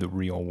in the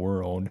real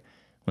world,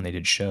 when they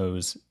did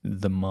shows,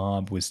 the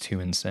mob was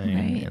too insane,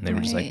 Right, and they were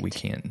just like, right. we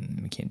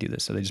can't do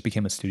this. So they just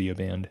became a studio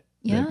band.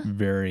 Yeah. That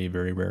very,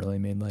 very rarely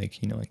made like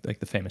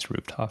the famous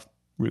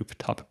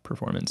rooftop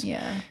performance.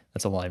 Yeah.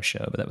 That's a live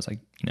show, but that was like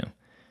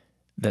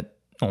that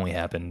only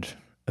happened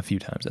a few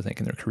times, I think,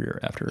 in their career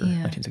after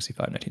 1965,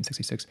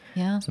 1966,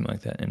 Yeah. something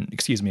like that. And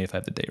excuse me if I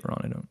have the date wrong.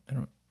 I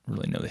don't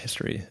really know the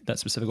history that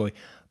specifically,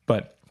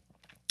 but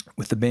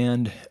with the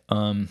band,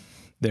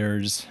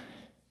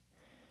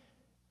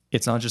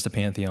 it's not just a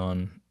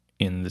pantheon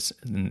in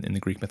the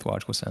Greek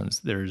mythological sense.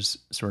 There's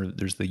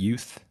the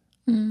youth,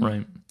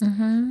 right?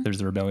 Mm-hmm. There's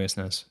the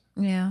rebelliousness.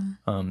 Yeah.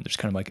 There's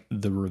kind of like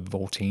the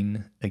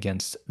revolting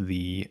against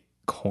the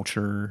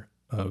culture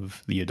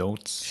of the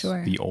adults,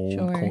 Sure, the old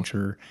sure.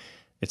 culture.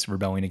 It's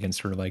rebelling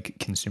against sort of like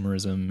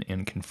consumerism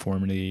and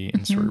conformity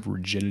and sort of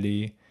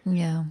rigidity,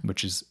 Yeah.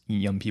 which is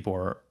young people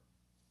are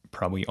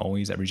probably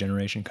always, every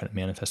generation, kind of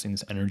manifesting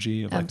this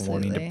energy of like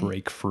wanting to Absolutely.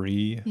 break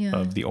free Yeah.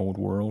 of the old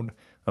world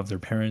of their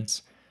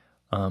parents.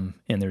 And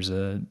there's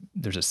a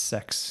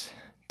sex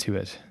to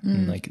it.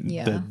 And like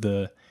yeah.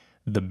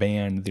 the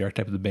band, the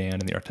archetype of the band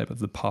and the archetype of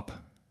the pop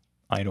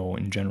idol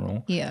in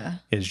general Yeah.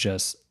 is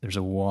just, there's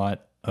a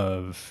lot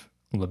of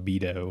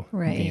libido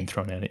being Right.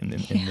 thrown at it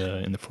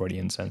in the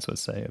Freudian sense,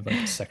 let's say, of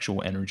like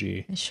sexual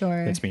energy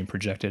Sure. that's being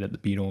projected at the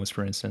Beatles,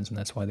 for instance. And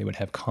that's why they would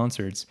have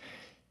concerts.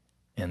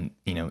 And,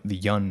 you know, the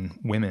young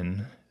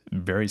women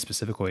very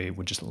specifically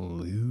would just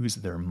lose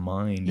their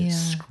mind Yeah.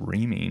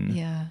 screaming.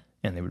 Yeah.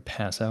 And they would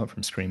pass out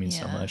from screaming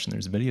so Yeah. much. And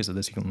there's videos of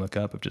this you can look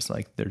up of just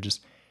like,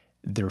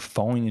 they're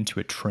falling into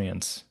a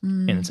trance,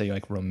 and it's a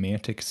like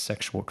romantic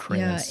sexual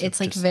trance. Yeah, it's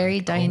of like just very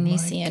like, oh my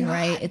Dionysian,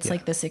 right? God. It's Yeah.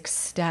 like this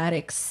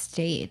ecstatic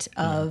state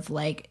of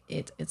like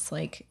it's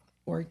like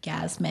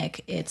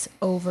orgasmic. It's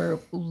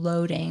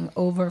overloading,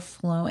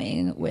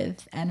 overflowing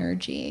with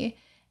energy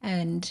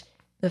and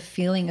the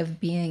feeling of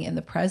being in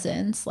the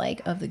presence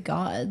like of the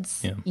gods,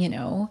 Yeah. you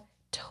know,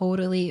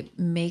 totally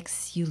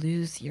makes you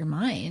lose your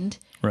mind.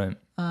 Right.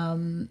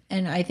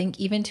 And I think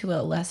even to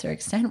a lesser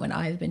extent, when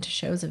I've been to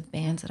shows of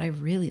bands that I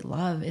really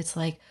love, it's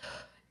like,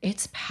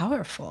 it's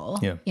powerful.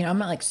 Yeah. You know, I'm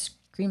not like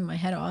screaming my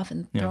head off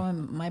and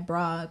throwing my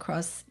bra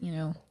across, you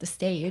know, the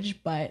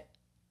stage, but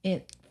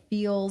it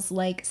feels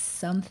like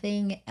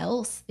something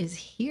else is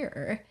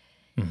here.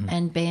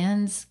 And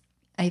bands,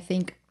 I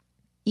think,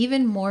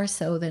 even more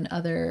so than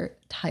other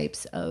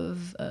types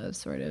of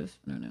sort of,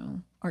 I don't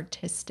know,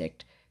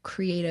 artistic,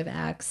 creative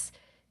acts,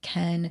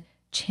 can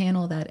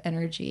channel that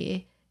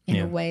energy in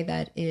a way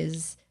that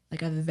is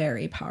like a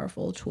very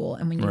powerful tool.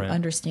 And when you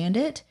understand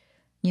it,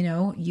 you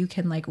know, you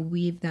can like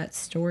weave that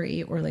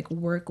story or like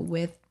work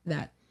with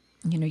that,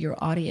 you know, your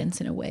audience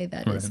in a way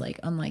that is like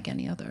unlike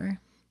any other.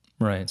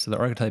 Right. So the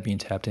archetype being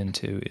tapped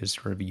into is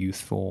sort of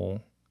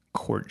youthful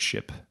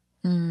courtship,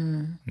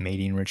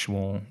 mating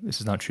ritual.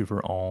 This is not true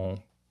for all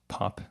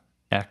pop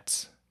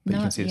acts, but you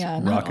can see this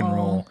rock and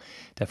roll.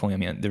 Definitely. I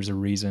mean, there's a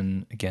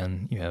reason,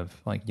 again, you have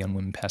like young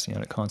women passing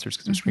out at concerts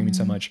because they're screaming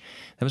so much.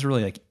 That was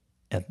really like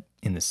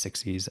in the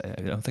 60s.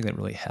 I don't think that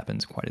really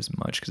happens quite as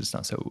much because it's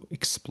not so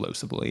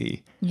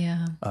explosively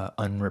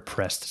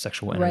unrepressed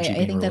sexual energy Right.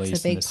 being I think that's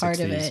released a in big the part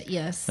 60s. of it.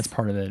 Yes. That's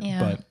part of it.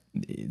 Yeah.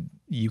 But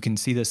you can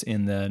see this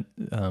in the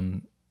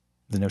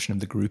notion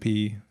of the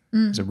groupie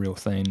is a real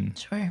thing.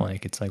 Sure.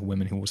 Like it's like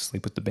women who will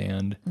sleep with the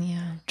band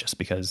Yeah. just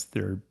because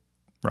they're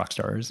rock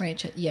stars.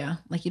 Right. Yeah.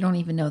 Like you don't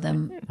even know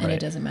them and it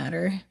doesn't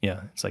matter.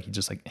 Yeah. It's like you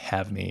just like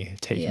have me,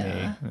 take me.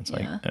 And it's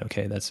like, Yeah.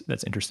 okay, that's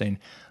interesting.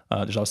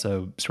 There's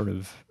also sort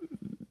of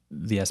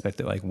the aspect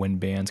that like when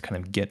bands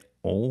kind of get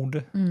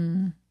old,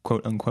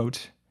 quote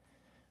unquote,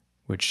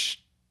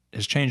 which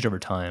has changed over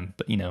time.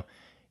 But you know,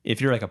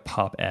 if you're like a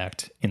pop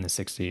act in the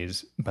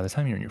 60s, by the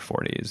time you're in your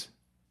 40s,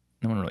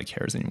 no one really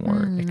cares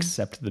anymore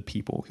except the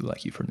people who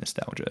like you for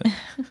nostalgia.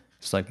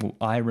 It's like, well,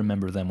 I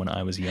remember them when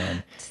I was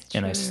young,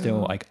 and I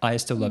still love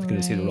to go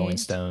to see the Rolling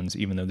Stones,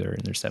 even though they're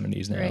in their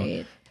 70s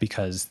now,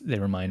 because they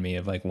remind me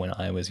of like when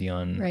I was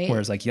young.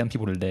 Whereas like young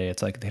people today,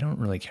 it's like they don't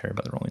really care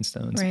about the Rolling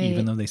Stones,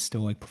 even though they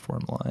still like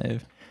perform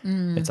live.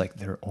 It's like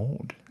they're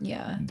old.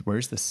 Yeah.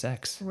 Where's the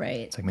sex?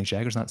 Right. It's like Mick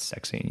Jagger's not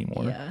sexy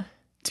anymore Yeah.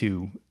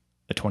 to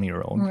a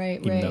 20-year-old,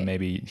 even though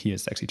maybe he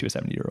is sexy to a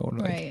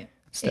 70-year-old. Right.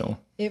 Still.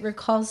 It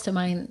recalls to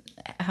mind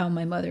how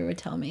my mother would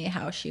tell me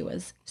how she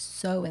was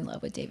so in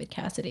love with David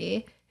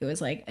Cassidy, who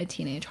was like a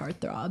teenage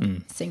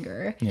heartthrob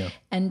singer. Yeah.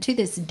 And to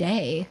this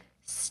day,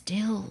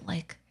 still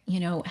like,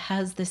 you know,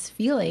 has this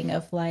feeling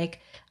of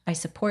like, I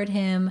support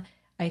him.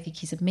 I think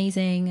he's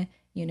amazing.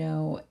 You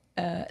know,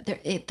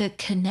 the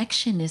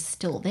connection is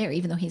still there,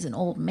 even though he's an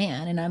old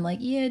man. And I'm like,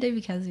 yeah,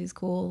 David Cassidy's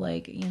cool.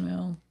 Like, you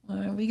know,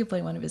 we could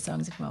play one of his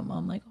songs if you want.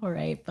 I'm like, all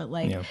right, but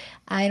like,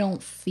 I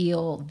don't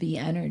feel the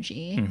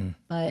energy.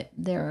 But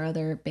there are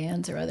other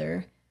bands or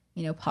other,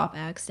 you know, pop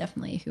acts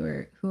definitely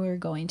who are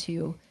going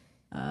to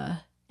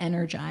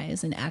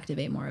energize and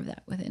activate more of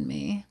that within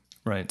me.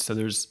 Right. So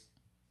those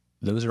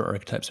are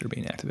archetypes that are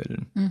being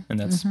activated, and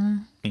that's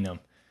you know,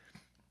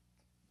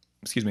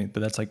 excuse me,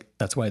 but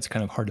that's why it's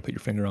kind of hard to put your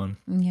finger on.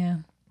 Yeah.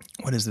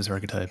 What is this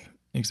archetype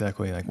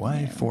exactly? Like,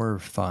 why 4 or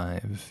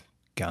 5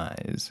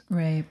 guys?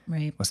 Right.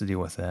 What's the deal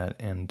with that?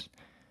 And,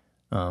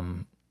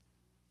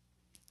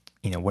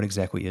 you know, what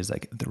exactly is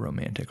like the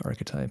romantic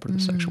archetype or the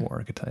sexual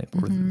archetype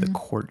or the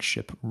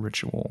courtship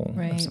ritual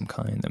of some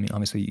kind? I mean,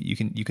 obviously you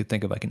could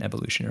think of like an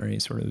evolutionary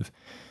sort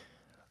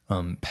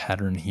of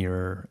pattern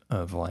here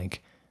of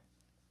like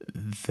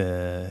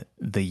the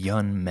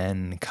young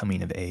men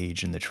coming of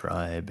age in the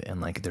tribe, and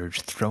like they're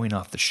throwing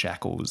off the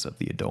shackles of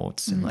the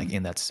adults, and like,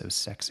 and that's so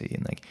sexy,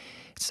 and like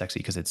it's sexy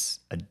because it's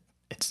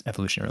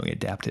evolutionarily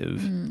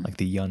adaptive. Like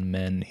the young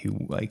men who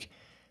like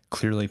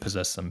clearly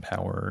possess some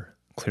power,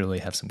 clearly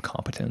have some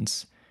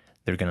competence,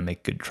 they're going to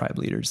make good tribe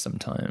leaders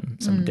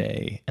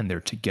someday, and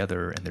they're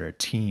together and they're a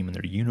team and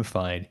they're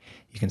unified.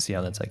 You can see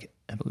how that's like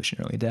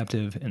evolutionarily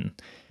adaptive, and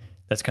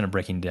that's kind of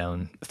breaking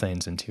down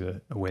things into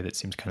a way that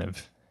seems kind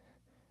of,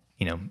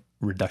 you know,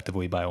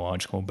 reductively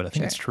biological, but I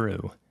think it's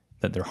true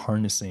that they're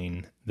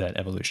harnessing that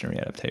evolutionary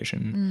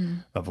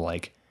adaptation of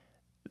like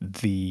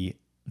the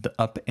the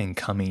up and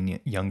coming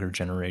younger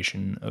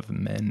generation of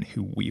men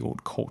who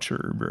wield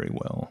culture very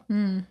well.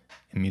 And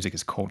music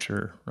is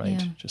culture, right?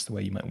 Yeah. Just the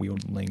way you might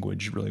wield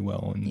language really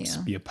well and Yeah.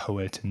 be a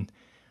poet,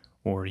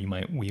 or you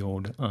might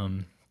wield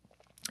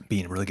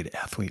being a really good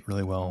athlete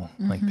really well,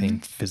 like being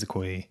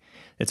physically.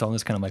 It's all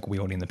this kind of like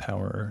wielding the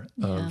power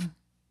of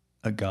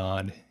a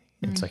god.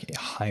 It's like a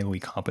highly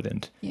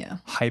competent, Yeah.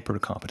 hyper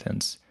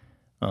competence.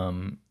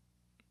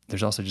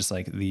 There's also just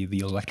like the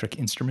electric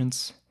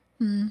instruments.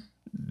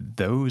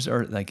 Those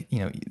are like, you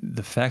know,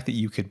 the fact that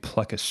you could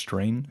pluck a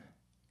string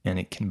and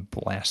it can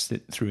blast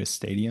it through a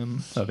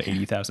stadium of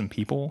 80,000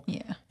 people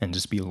Yeah. and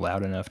just be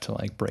loud enough to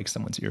like break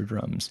someone's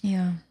eardrums.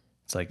 Yeah.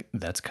 It's like,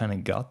 that's kind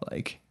of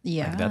godlike.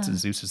 Yeah. Like that's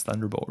Zeus's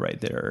thunderbolt right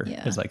there.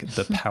 Yeah. It's like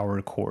the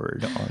power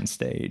chord on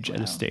stage at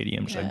a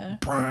stadium. Just Yeah.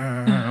 like,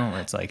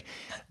 brrrr. It's like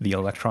the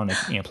electronic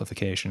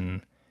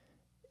amplification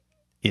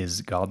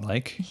is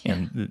godlike.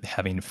 And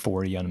having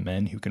 4 young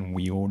men who can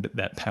wield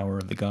that power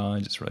of the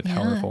gods is really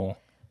powerful.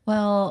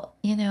 Well,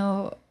 you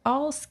know,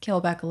 I'll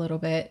scale back a little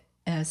bit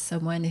as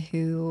someone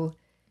who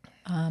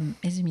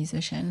is a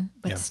musician,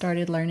 but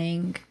started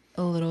learning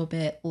a little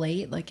bit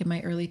late, like in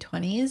my early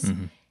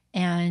 20s.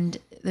 And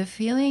the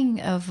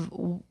feeling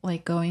of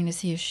like going to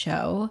see a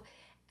show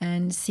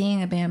and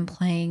seeing a band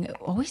playing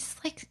always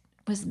like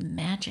was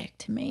magic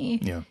to me.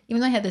 Yeah.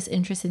 Even though I had this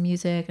interest in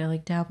music, I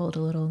like dabbled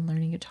a little in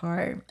learning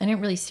guitar. I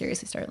didn't really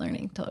seriously start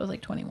learning until I was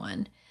like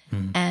 21.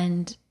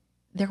 And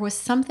there was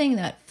something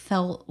that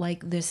felt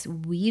like this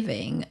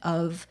weaving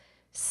of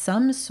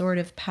some sort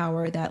of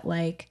power that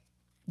like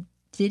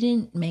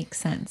didn't make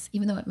sense,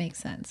 even though it makes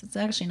sense. It's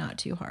actually not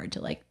too hard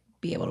to like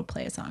be able to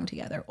play a song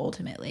together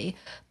ultimately.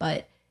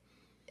 But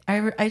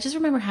I just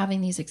remember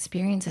having these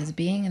experiences,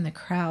 being in the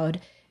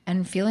crowd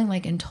and feeling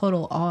like in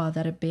total awe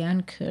that a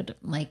band could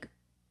like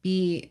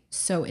be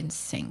so in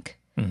sync.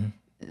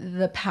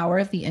 The power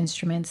of the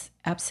instruments,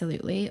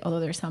 absolutely. Although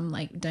there's some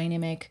like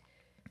dynamic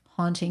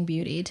haunting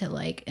beauty to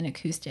like an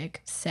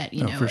acoustic set,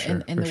 you know, for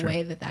sure, in for the sure.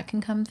 way that can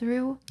come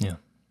through. Yeah.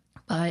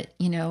 But,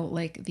 you know,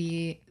 like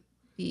the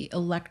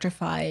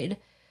electrified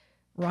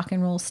rock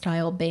and roll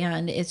style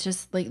band, it's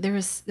just like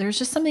there's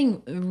just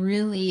something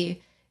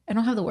really, I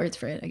don't have the words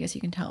for it. I guess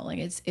you can tell. Like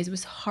it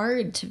was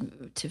hard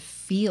to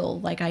feel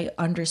like I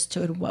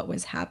understood what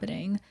was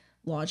happening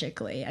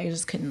logically. I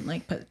just couldn't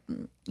like put,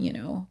 you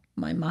know,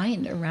 my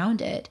mind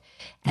around it.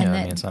 And Yeah, then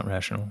I mean, it's not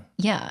rational.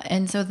 yeah,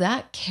 and so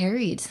that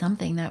carried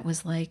something that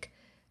was like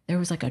there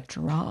was like a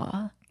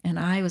draw, and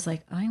I was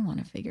like, I want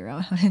to figure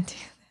out how to do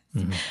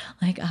this.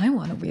 Like I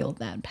want to wield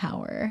that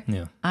power.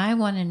 Yeah. I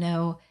want to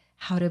know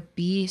how to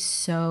be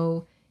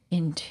so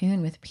in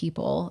tune with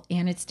people.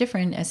 And it's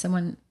different as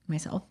someone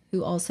myself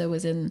who also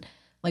was in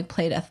like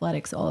played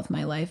athletics all of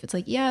my life. It's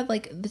like, yeah,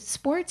 like the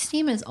sports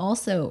team is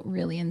also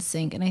really in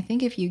sync. And I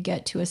think if you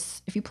get to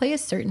if you play a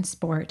certain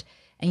sport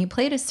and you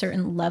play at a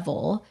certain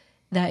level,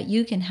 that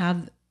you can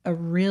have a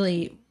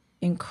really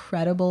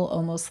incredible,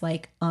 almost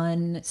like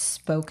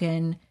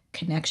unspoken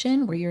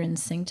connection where you're in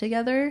sync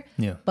together.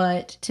 Yeah.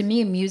 But to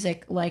me,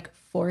 music like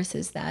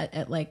forces that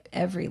at like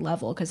every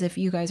level. Because if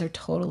you guys are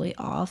totally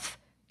off,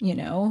 you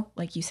know,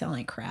 like you sound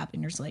like crap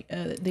and you're just like,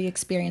 the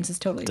experience is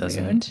totally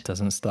ruined.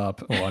 Doesn't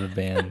stop a lot of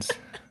bands.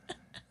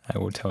 I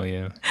will tell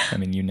you. I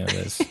mean, you know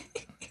this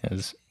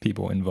as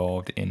people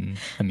involved in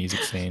a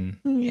music scene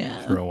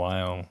Yeah. for a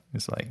while.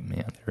 It's like,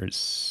 man, there's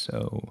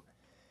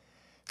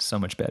so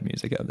much bad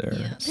music out there.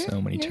 Yeah,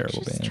 So many they're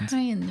terrible just bands.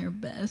 trying their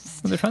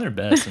best. Well, they're trying their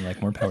best and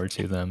like more power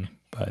to them.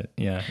 But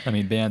yeah, I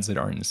mean, bands that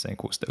aren't in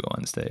sync will still go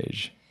on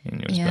stage and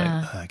you'll just be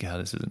Yeah. like, oh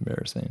God, this is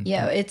embarrassing.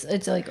 Yeah,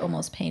 it's like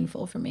almost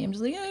painful for me. I'm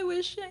just like, I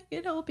wish I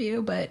could help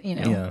you, but you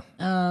know,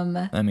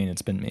 Yeah. I mean,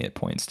 it's been me at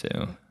points too.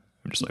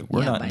 I'm just like, we're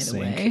Yeah, not by in the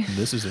sync. way.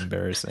 This is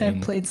embarrassing.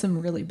 I've played some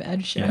really bad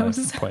Yeah, shows.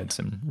 I've played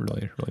some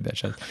really, really bad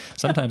shows.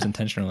 Sometimes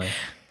intentionally,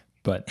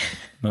 but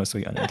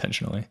mostly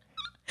unintentionally.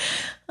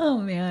 Oh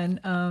man.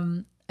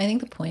 I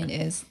think the point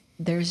is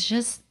there's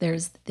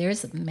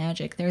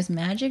magic. There's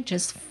magic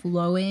just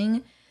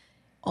flowing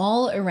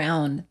all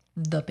around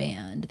the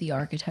band, the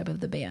archetype of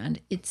the band.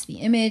 It's the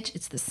image,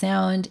 it's the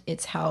sound,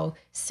 it's how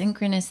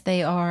synchronous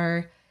they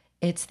are.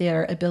 It's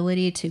their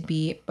ability to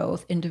be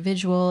both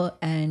individual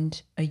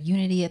and a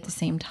unity at the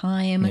same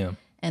time. Yeah.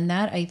 And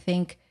that I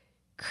think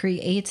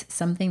creates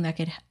something that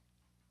could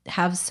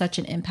have such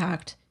an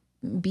impact,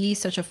 be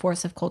such a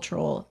force of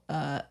cultural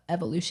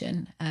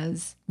evolution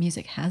as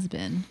music has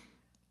been.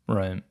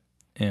 Right.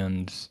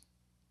 And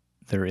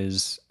there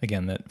is,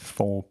 again, that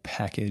full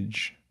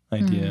package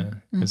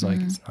idea is like,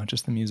 it's not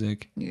just the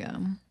music. Yeah.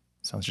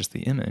 It's not just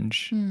the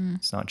image.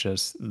 It's not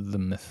just the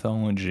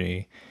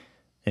mythology.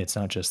 It's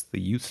not just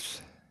the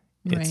youth.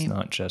 It's Right.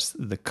 not just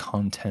the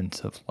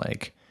content of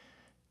like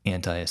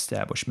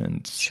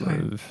anti-establishment sort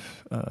of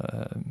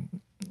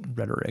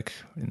rhetoric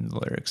in the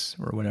lyrics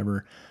or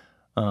whatever.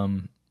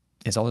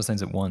 It's all those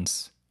things at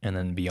once. And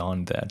then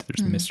beyond that,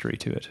 there's mystery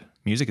to it.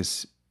 Music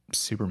is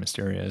super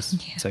mysterious.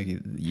 Yeah. It's like,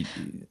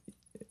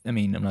 I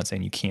mean, I'm not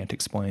saying you can't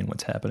explain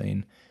what's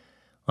happening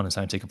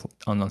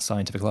on a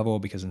scientific level,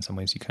 because in some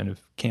ways you kind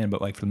of can,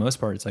 but like for the most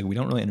part, it's like we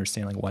don't really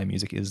understand like why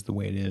music is the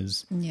way it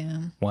is.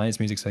 Yeah. Why is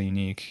music so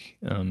unique?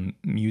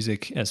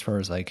 Music, as far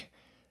as like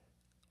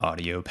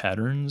audio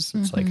patterns,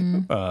 it's like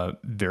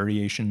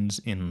variations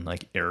in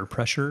like air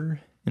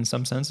pressure in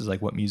some sense is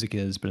like what music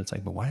is, but it's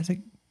like, but why does it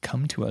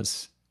come to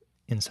us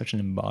in such an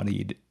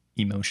embodied,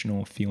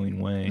 emotional, feeling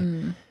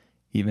way?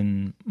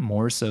 Even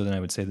more so than I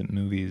would say that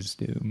movies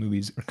do.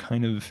 Movies are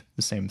kind of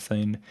the same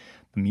thing,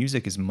 but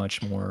music is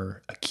much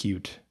more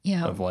acute.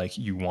 Yeah. Of like,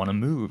 you want to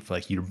move,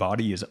 like your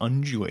body is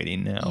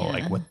undulating now. Yeah.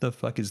 Like, what the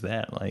fuck is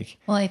that? Like,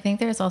 Well, I think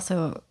there's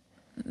also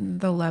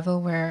the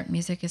level where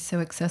music is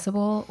so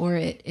accessible, or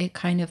it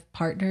kind of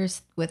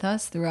partners with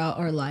us throughout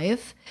our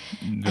life.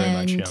 very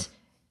much, yeah.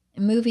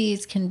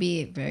 Movies can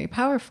be very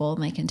powerful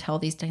and they can tell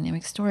these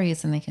dynamic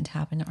stories and they can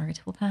tap into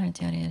archetypal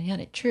patterns, yada, yada,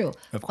 yada. True.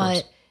 Of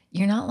course. But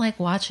you're not like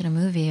watching a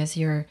movie as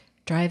you're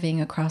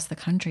driving across the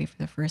country for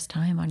the first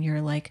time on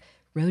your like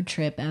road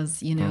trip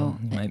as, you know,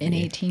 might an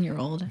be.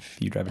 18-year-old. If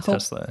you drive a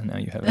Tesla, now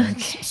you have a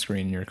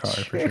screen in your car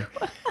for sure.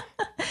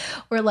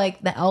 Or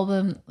like the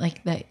album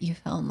like that you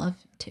fell in love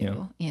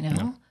to, you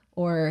know,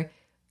 or,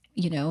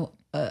 you know,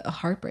 a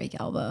heartbreak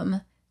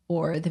album,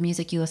 or the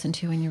music you listen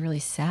to when you're really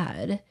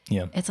sad.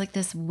 Yeah. It's like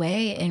this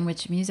way in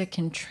which music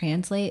can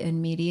translate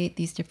and mediate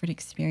these different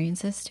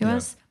experiences to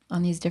us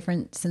on these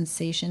different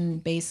sensation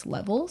based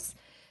levels,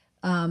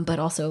 but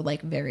also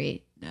like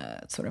very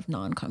sort of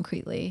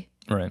non-concretely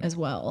Right. as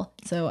well.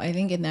 So I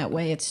think in that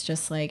way, it's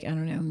just like, I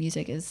don't know,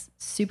 music is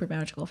super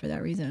magical for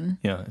that reason.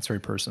 Yeah. It's very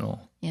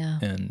personal. Yeah.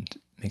 And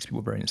makes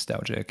people very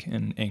nostalgic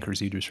and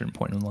anchors you to a certain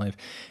point in life.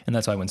 And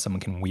that's why when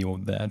someone can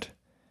wield that,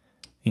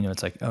 you know,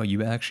 it's like, oh,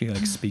 you actually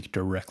like speak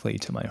directly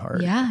to my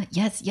heart. Yeah.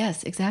 Yes.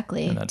 Yes.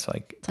 Exactly. And that's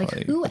like, It's like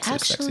who what's so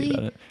sexy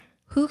about actually, it.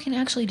 who can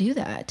actually do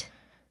that?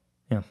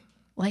 Yeah.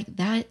 Like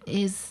that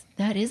is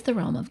the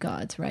realm of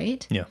gods,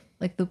 right? Yeah.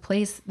 Like the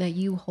place that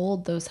you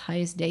hold those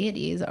highest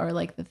deities are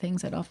like the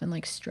things that often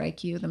like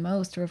strike you the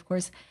most, or of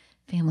course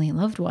family and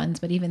loved ones.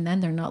 But even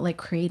then they're not like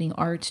creating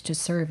art to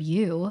serve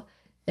you.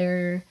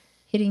 They're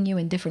hitting you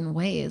in different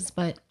ways.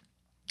 But,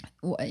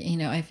 you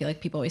know, I feel like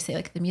people always say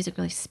like the music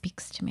really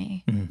speaks to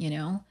me, you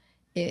know,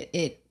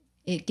 it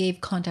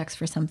gave context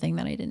for something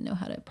that I didn't know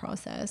how to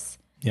process.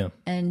 Yeah.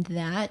 And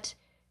that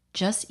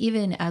just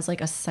even as like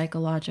a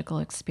psychological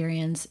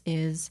experience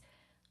is,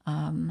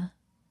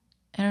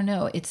 I don't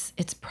know,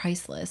 it's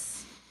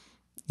priceless.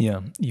 Yeah.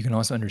 You can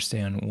also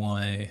understand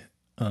why,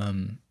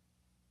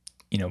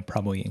 you know,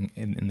 probably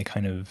in the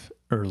kind of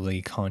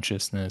early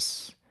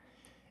consciousness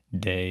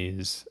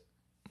days,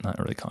 not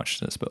early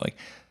consciousness, but like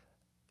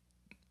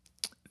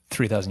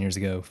 3,000 years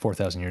ago,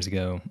 4,000 years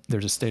ago,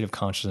 there's a state of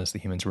consciousness that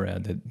humans were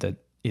at that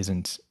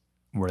isn't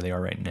where they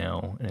are right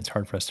now. And it's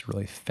hard for us to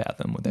really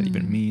fathom what that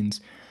even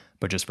means.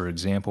 But just for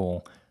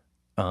example,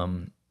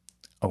 a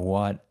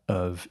lot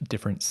of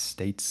different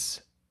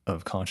states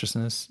of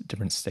consciousness,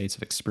 different states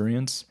of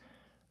experience,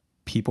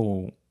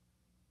 people,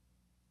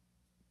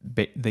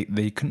 they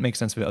couldn't make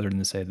sense of it other than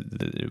to say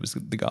that it was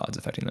the gods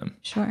affecting them.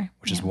 Sure.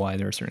 Which is why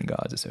there are certain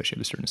gods associated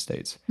with certain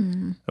states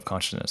of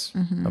consciousness.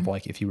 Of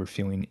like, if you were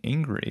feeling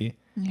angry,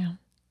 Yeah.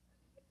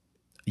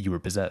 you were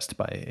possessed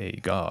by a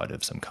god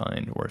of some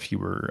kind, or if you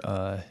were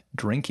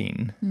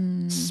drinking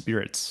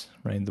spirits,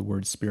 right? The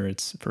word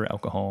spirits for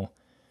alcohol,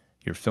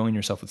 you're filling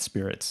yourself with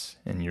spirits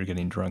and you're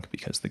getting drunk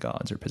because the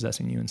gods are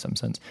possessing you in some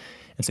sense.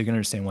 And so you can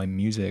understand why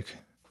music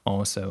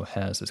also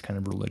has this kind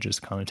of religious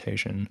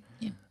connotation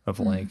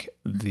of like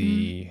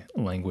the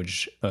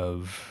language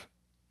of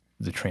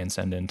the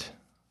transcendent,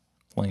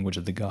 language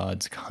of the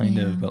gods kind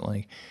of, but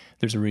like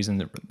there's a reason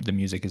that the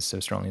music is so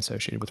strongly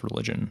associated with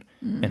religion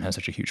and has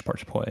such a huge part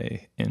to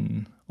play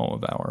in all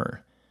of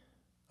our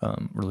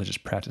religious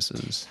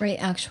practices. Right.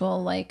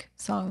 Actual like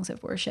songs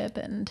of worship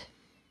and,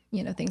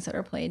 you know, things that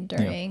are played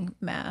during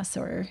mass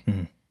or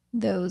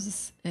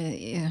those,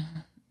 yeah,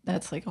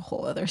 that's like a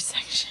whole other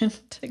section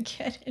to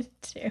get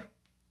into.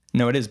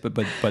 No, it is, but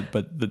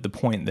the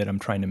point that I'm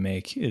trying to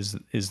make is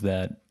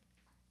that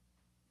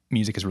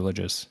music is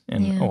religious,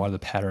 and a lot of the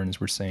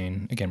patterns we're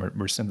saying, again,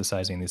 we're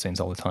synthesizing these things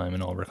all the time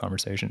in all of our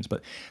conversations,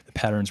 but the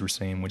patterns we're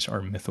saying, which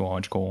are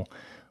mythological,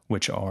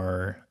 which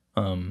are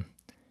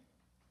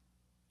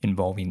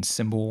involving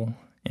symbol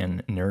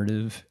and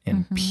narrative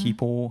and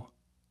people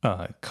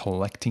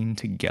collecting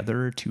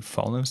together to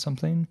follow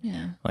something.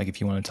 Yeah. Like if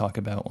you want to talk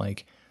about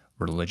like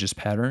religious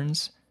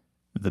patterns,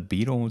 the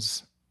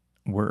Beatles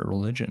were a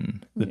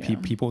religion. The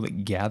people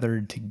that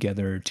gathered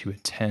together to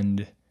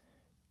attend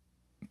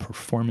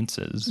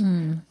performances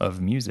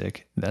of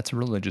music, that's a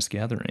religious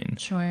gathering.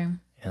 Sure.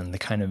 And the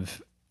kind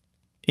of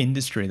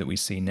industry that we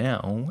see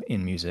now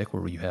in music,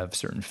 where you have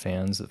certain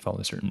fans that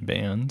follow certain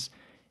bands,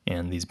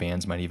 and these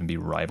bands might even be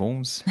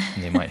rivals,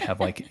 and they might have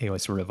like a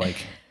sort of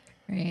like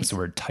what's the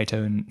word,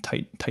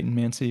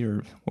 titanmancy,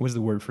 or what was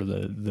the word for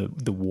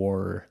the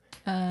war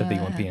that the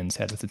Olympians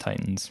had with the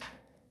Titans?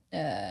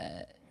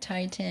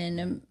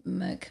 Titan,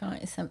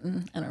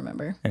 something. I don't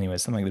remember. Anyway,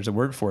 something like there's a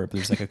word for it, but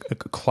there's like a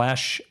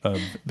clash of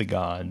the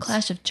gods.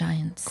 Clash of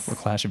Giants. Or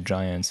Clash of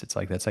Giants. It's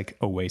like that's like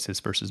Oasis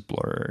versus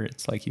Blur.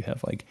 It's like you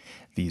have like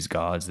these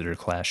gods that are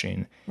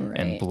clashing, and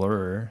Right.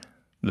 Blur,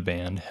 the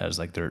band, has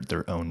like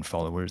their own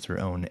followers, their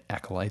own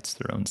acolytes,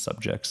 their own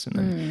subjects, and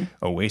then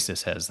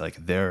Oasis has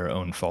like their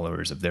own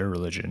followers of their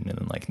religion, and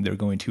then like they're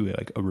going to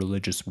like a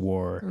religious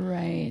war,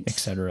 Right.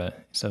 etc.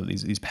 So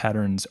these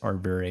patterns are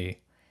very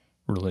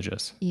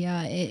religious.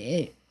 Yeah,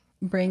 it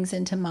brings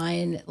into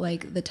mind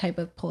like the type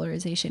of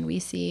polarization we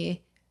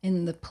see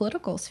in the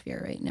political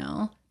sphere right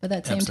now. But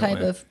that same type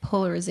Absolutely. of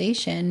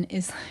polarization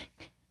is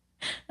like,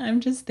 I'm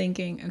just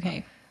thinking,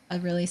 okay, a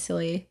really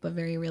silly but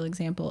very real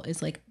example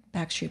is like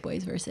Backstreet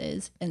Boys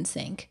versus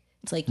NSYNC.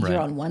 It's like Right.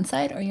 you're on one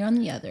side or you're on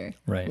the other.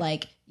 Right.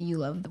 Like you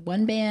love the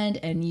one band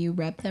and you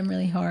rep them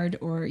really hard,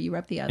 or you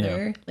rep the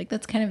other. Like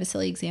that's kind of a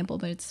silly example,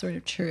 but it's sort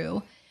of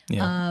true.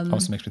 Yeah.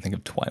 Also makes me think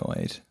of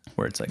Twilight,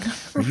 where it's like,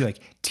 are you like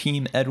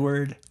Team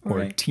Edward or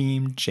Right.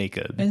 Team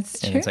Jacob?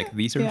 It's and it's true. like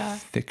these are Yeah.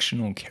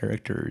 fictional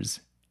characters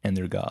and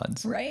they're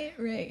gods. Right,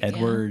 right. yeah.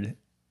 Edward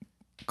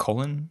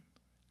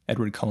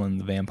Cullen,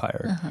 the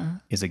vampire,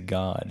 is a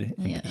god.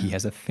 And Yeah. he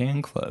has a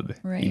fan club,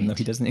 even Right. though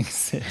he doesn't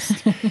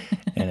exist.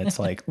 And it's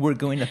like, we're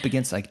going up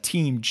against like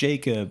Team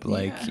Jacob,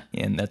 like,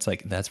 Yeah. and that's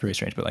very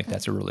strange, but like,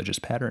 that's a religious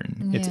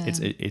pattern. Yeah.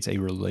 It's a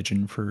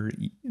religion for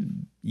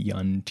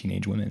young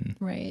teenage women.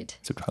 Right.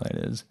 That's what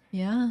Twilight is.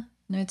 Yeah,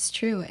 no, it's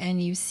true.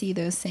 And you see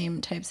those same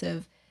types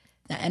of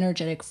that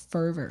energetic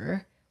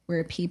fervor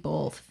where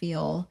people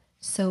feel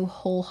so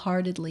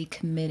wholeheartedly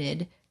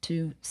committed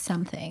to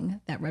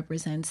something that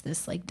represents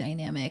this like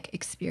dynamic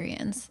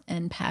experience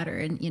and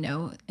pattern,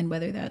 and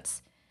whether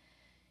that's,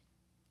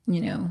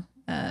 NSYNC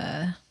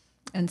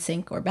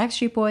or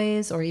Backstreet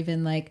Boys, or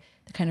even like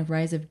the kind of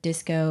rise of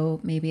disco,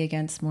 maybe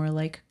against more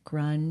like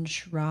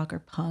grunge rock or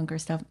punk or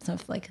stuff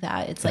like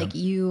that. It's like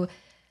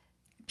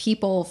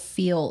people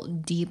feel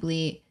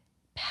deeply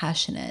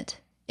passionate.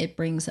 It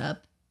brings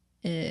up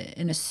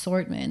an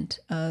assortment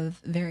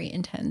of very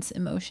intense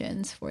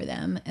emotions for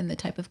them, and the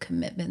type of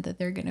commitment that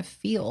they're going to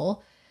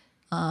feel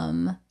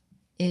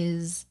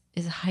is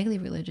highly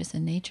religious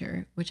in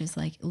nature, which is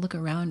like, look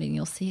around and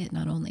you'll see it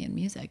not only in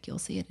music, you'll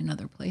see it in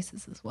other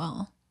places as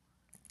well.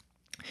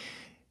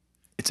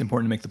 It's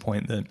important to make the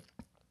point that,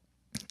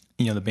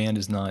 the band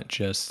is not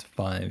just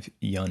 5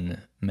 young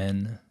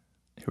men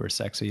who are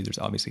sexy. There's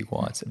obviously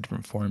lots of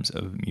different forms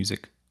of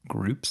music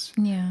groups.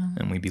 Yeah,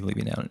 And we'd be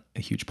leaving out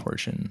a huge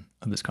portion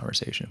of this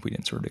conversation if we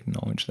didn't sort of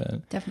acknowledge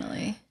that.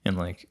 definitely. And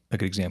like a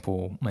good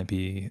example might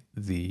be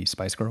the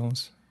Spice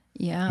Girls,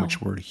 Yeah. which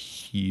were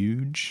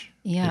huge.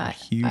 Yeah, They were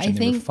huge, I and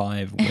there were think-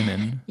 5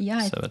 women.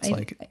 Yeah, So it's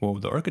like, well,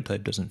 the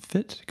archetype doesn't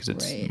fit because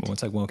Right.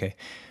 it's like, well, okay,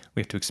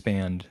 we have to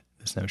expand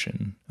this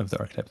notion of the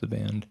archetype of the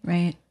band.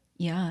 Right.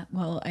 Yeah.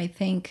 Well, I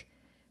think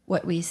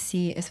what we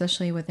see,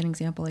 especially with an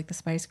example like the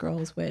Spice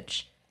Girls,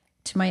 which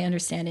to my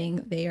understanding,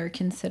 they are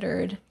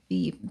considered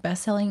the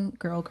best-selling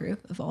girl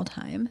group of all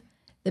time,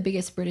 the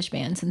biggest British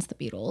band since the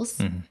Beatles,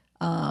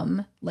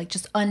 like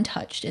just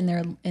untouched in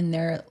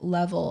their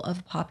level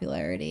of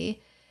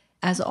popularity,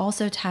 as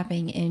also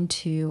tapping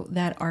into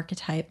that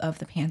archetype of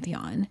the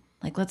pantheon.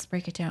 Like, let's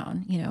break it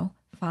down.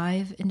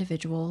 5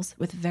 individuals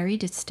with very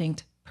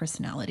distinct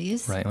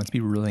personalities. Right. Let's be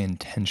really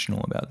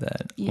intentional about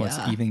that. Let's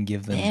Yeah. even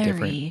give them Very.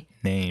 different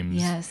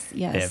names. Yes.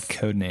 Yes. They have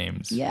code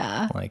names.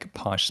 Yeah. Like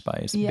Posh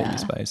Spice, Yeah. Baby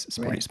Spice,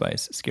 Sporty Right.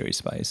 Spice, Scary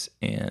Spice,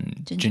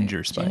 and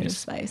Ginger Spice. Ginger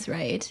Spice,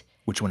 right.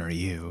 Which one are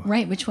you?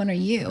 Right, which one are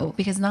you?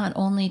 Because not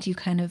only do you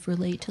kind of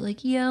relate to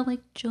like, yeah, like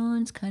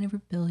John's kind of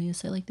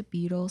rebellious. I like the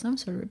Beatles. I'm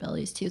sort of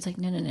rebellious too. It's like,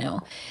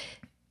 no.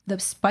 The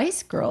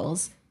Spice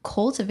Girls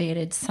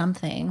cultivated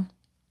something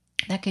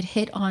that could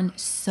hit on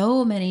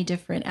so many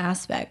different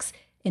aspects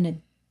in a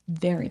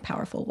very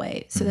powerful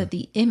way, so that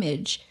the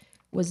image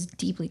was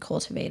deeply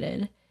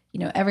cultivated.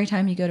 Every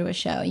time you go to a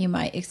show, you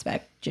might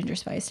expect Ginger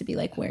Spice to be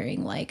like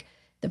wearing like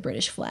the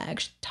British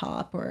flag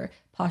top, or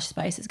Posh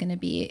Spice is going to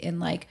be in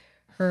like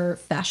her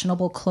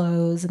fashionable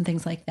clothes and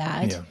things like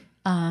that. Yeah.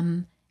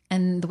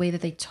 And the way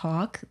that they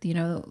talk,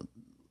 the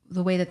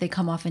way that they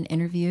come off in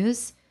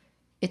interviews,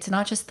 it's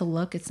not just the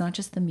look, it's not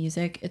just the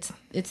music,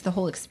 it's the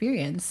whole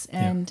experience.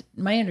 And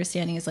my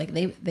understanding is like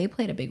they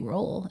played a big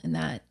role in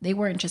that. They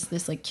weren't just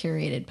this like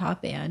curated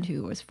pop band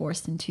who was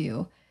forced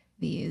into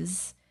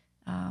these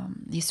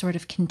sort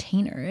of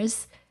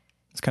containers.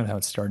 It's kind of how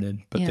it started,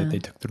 but Yeah. they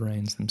took the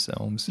reins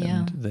themselves Yeah.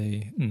 and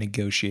they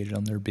negotiated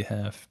on their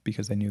behalf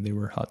because they knew they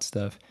were hot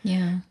stuff.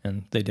 Yeah.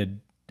 And they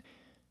did,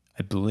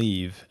 I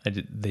believe,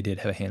 they did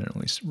have a hand in at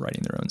least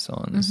writing their own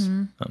songs.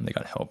 They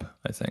got help,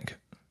 I think.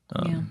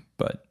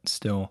 But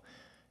still,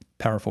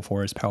 powerful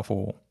force,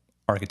 powerful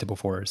archetypal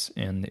force,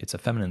 and it's a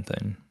feminine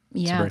thing.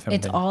 Yeah. very feminine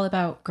It's thing. all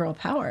about girl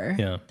power.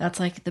 Yeah. That's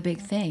like the big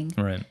thing.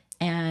 Right.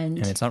 And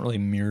And it's not really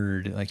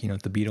mirrored. Like,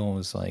 the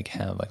Beatles like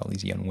have like all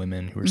these young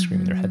women who are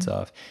screaming their heads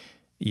off.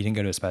 you didn't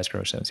go to a Spice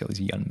Girl show and see all these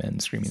young men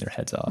screaming their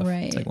heads off.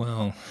 Right. It's like,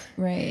 well,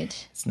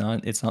 Right. it's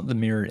not the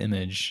mirror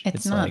image.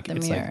 It's not the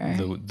mirror.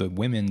 Like the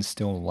women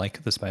still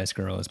like the Spice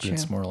Girls, but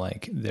it's True. more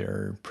like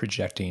they're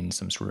projecting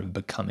some sort of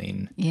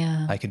becoming.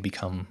 Yeah. I could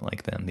become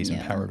like them. These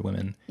Yeah. empowered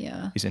women,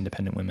 Yeah. these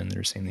independent women that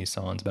are singing these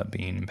songs about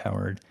being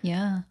empowered.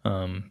 Yeah.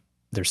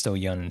 They're still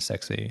young and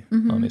sexy,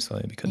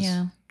 obviously, because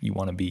Yeah. you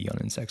want to be young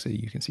and sexy.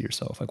 You can see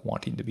yourself like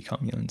wanting to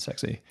become young and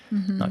sexy,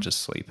 not just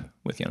sleep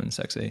with young and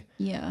sexy.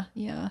 Yeah.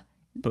 Yeah.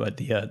 But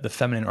the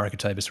feminine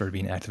archetype is sort of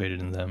being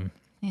activated in them.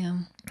 Yeah.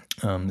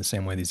 The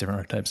same way these different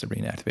archetypes are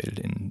being activated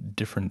in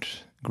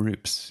different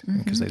groups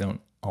because they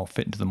don't all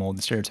fit into the mold.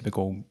 The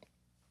stereotypical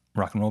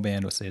rock and roll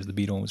band, let's say, is the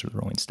Beatles or the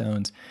Rolling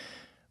Stones.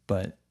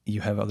 But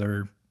you have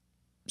other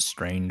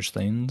strange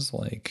things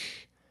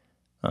like,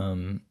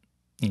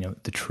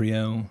 the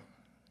trio.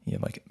 You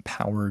have like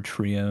power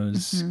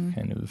trios,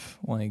 kind of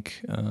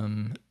like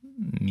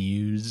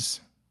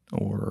Muse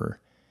or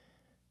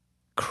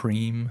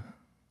Cream,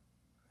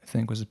 I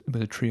think was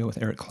a trio with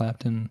Eric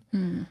Clapton.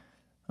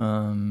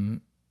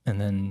 And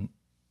then,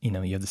 you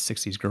have the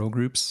 60s girl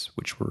groups,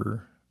 which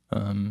were,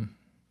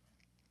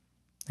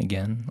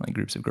 again, like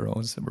groups of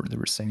girls that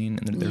were singing,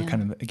 and they're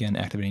kind of, again,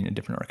 activating a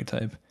different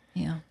archetype.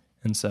 Yeah.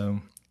 And so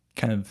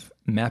kind of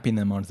mapping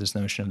them onto this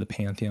notion of the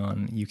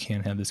pantheon, you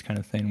can have this kind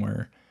of thing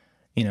where,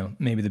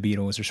 maybe the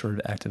Beatles are sort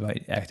of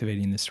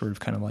activating this sort of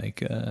kind of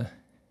like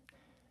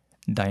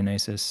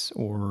Dionysus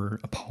or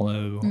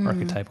Apollo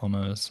archetype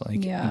almost,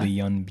 like the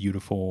young,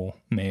 beautiful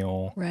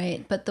male.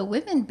 Right. But the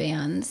women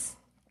bands,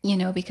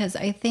 because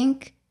I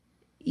think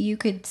you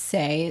could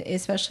say,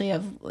 especially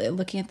of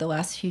looking at the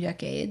last few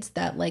decades,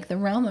 that like the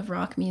realm of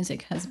rock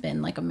music has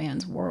been like a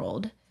man's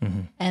world.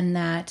 And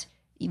that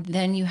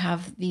then you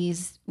have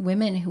these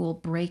women who will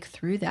break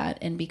through that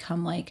and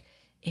become like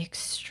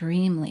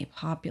extremely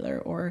popular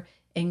or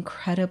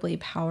incredibly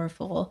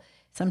powerful,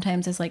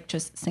 sometimes as like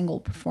just single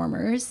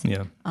performers.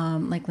 Yeah.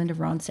 Like Linda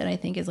Ronstadt, I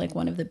think, is like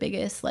one of the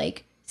biggest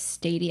like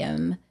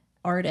stadium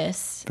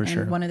artists For and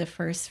sure. one of the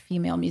first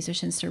female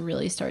musicians to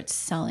really start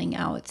selling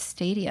out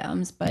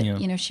stadiums. But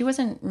she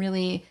wasn't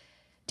really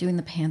doing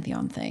the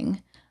pantheon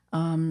thing.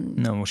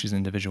 No, well, she's an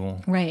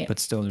individual. Right. But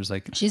still there's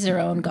like She's her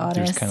own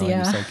goddess. there's kind of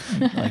like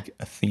this like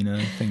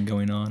Athena thing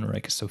going on, or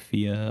like a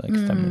Sophia, like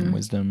feminine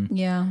wisdom.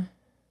 Yeah.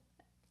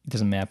 It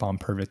doesn't map on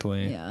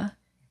perfectly. Yeah.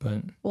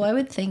 But Well, I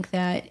would think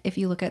that if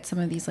you look at some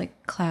of these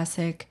like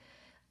classic,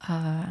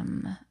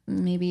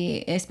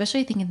 maybe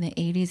especially I think in the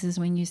 80s is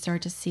when you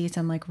start to see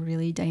some like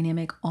really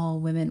dynamic all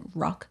women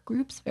rock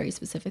groups, very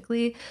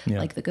specifically,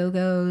 like the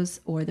Go-Go's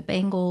or the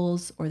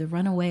Bangles or the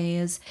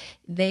Runaways.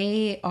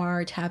 They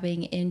are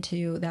tapping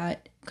into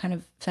that kind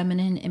of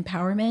feminine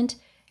empowerment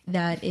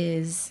that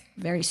is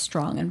very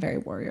strong and very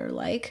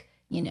warrior-like,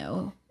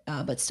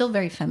 but still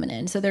very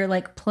feminine. So they're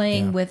like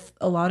playing with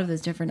a lot of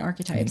those different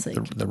archetypes.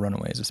 Like the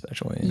Runaways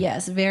especially.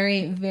 yes,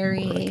 very,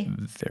 very,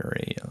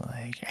 Very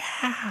like,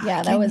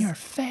 yeah, that get in was your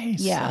face.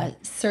 yeah,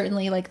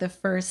 certainly like the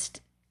first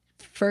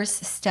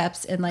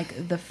steps in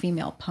like the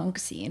female punk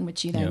scene,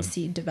 which you then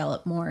see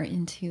develop more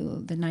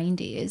into the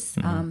 90s.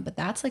 But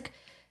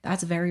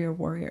that's very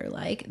warrior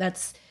like.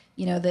 That's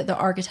the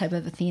archetype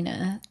of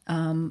Athena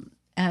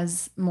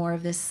as more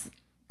of this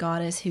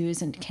goddess who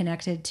isn't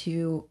connected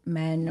to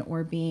men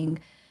or being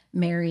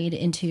married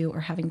into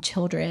or having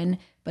children,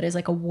 but is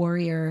like a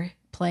warrior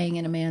playing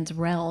in a man's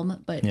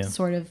realm, but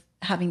sort of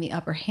having the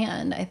upper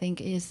hand, I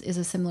think is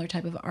a similar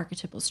type of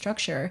archetypal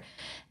structure.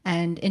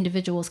 And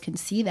individuals can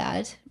see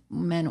that,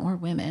 men or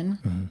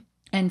women,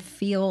 and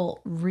feel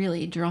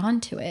really drawn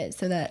to it,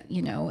 so that,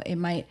 it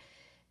might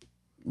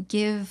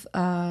give,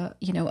 a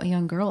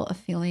young girl a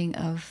feeling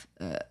of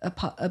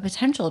a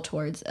potential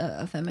towards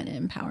a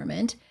feminine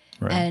empowerment.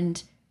 Right.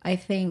 And I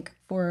think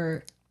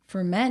for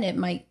men, it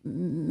might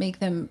make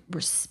them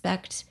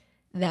respect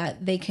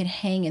that they can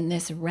hang in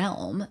this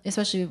realm,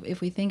 especially if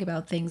we think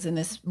about things in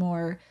this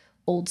more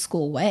old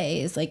school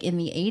way. Is like in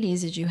the 80s,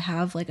 did you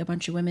have like a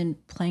bunch of women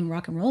playing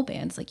rock and roll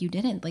bands? Like you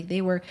didn't. Like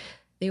they were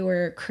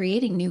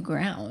creating new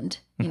ground.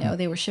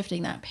 They were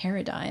shifting that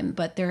paradigm,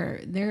 but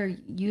they're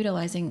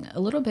utilizing a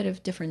little bit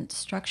of different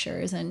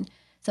structures, and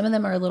some of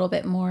them are a little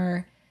bit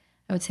more,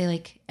 I would say,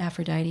 like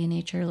Aphrodite in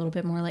nature, a little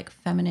bit more like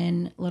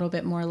feminine, a little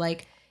bit more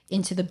like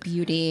into the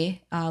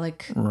beauty,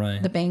 like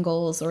Right. the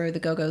Bangles or the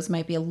Go-Go's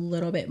might be a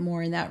little bit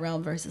more in that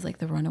realm versus like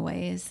the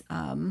Runaways.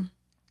 And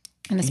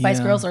the Spice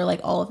Girls are like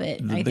all of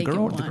it. I think in the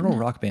girl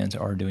rock bands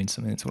are doing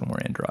something that's a little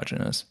more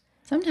androgynous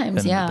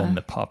sometimes, than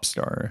the pop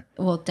star.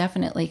 Well,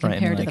 definitely Right.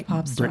 compared to like the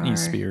pop star. Britney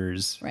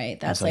Spears. Right.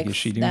 That's like, is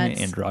she doing an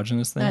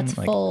androgynous thing? That's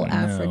like, full no.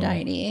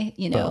 Aphrodite,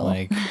 But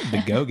like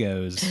the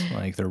Go-Go's,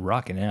 like they're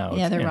rocking out.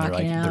 Yeah, they're and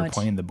rocking they're out. They're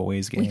playing the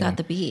boys' game. We got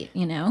the beat,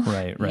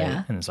 Right.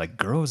 Yeah. And it's like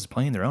girls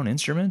playing their own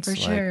instruments. For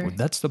like, sure. well,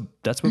 that's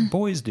what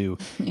boys do.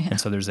 And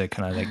so there's that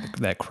kind of like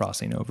that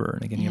crossing over.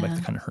 And again, you have like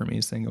the kind of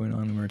Hermes thing going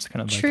on where it's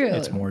kind of like True.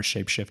 it's more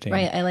shape shifting.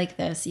 Right. I like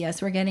this.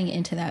 Yes, we're getting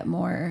into that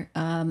more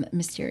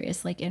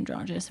mysterious, like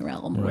androgynous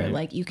realm where Right.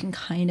 like you can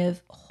kind of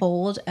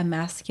hold a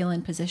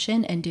masculine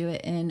position and do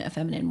it in a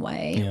feminine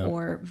way,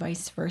 or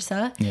vice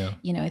versa. Yeah.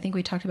 You know, I think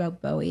we talked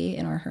about Bowie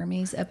in our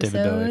Hermes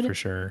episode. David Bowie for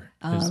sure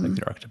is like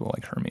the archetypal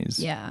like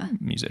Hermes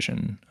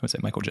musician. I would say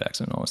Michael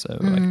Jackson also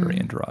like very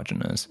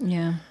androgynous.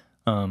 Yeah.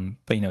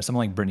 But you know,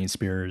 someone like Britney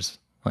Spears,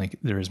 like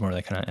there is more of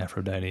that kind of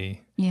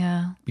Aphrodite.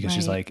 Yeah. Because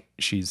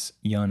she's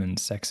young and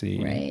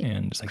sexy,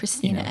 and it's like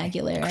Christina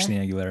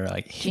Aguilera,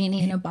 like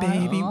Genie in a bottle,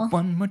 baby,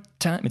 one more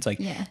time. It's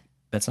like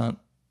that's not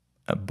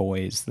a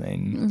boys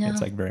thing. No.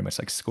 It's like very much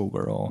like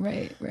schoolgirl.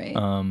 Right.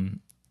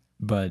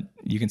 But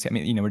you can see, I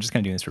mean, you know, we're just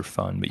kind of doing this for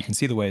fun, but you can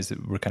see the ways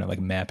that we're kind of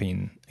like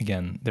mapping.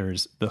 Again,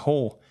 there's the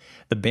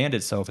band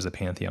itself is a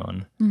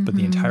pantheon, but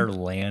the entire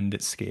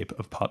landscape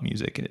of pop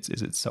music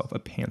is itself a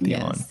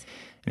pantheon. Yes.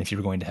 And if you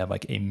were going to have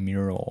like a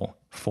mural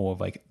full of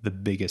like the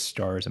biggest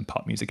stars in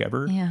pop music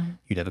ever,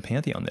 you'd have a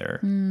pantheon there,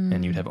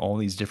 and you'd have all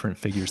these different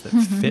figures that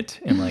fit.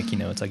 And like, you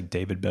know, it's like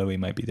David Bowie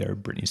might be there,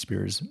 Britney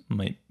Spears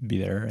might be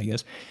there, I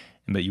guess.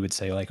 But you would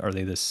say like, are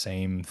they the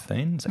same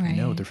thing? It's like,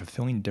 no, they're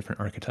fulfilling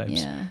different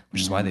archetypes,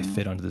 which is why they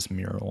fit onto this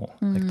mural,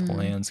 like the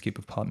landscape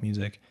of pop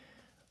music.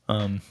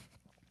 And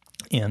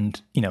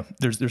you know,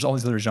 there's all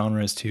these other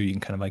genres too. You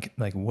can kind of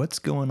like what's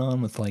going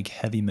on with like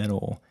heavy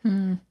metal?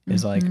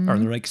 Is like, are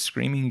there like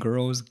screaming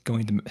girls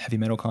going to heavy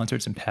metal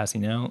concerts and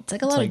passing out? It's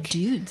like a lot of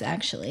dudes,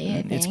 actually.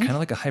 I think it's kind of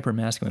like a hyper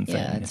masculine thing.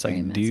 Yeah, it's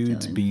like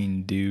dudes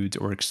being dudes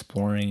or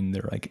exploring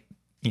their like,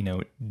 you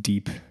know,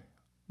 deep,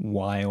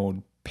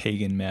 wild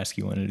pagan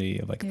masculinity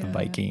of like the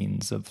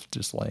Vikings, of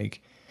just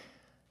like,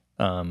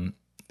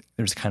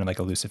 there's kind of like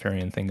a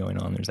Luciferian thing going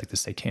on. There's like the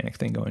satanic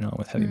thing going on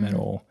with heavy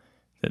metal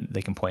that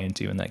they can play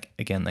into, and like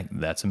again, like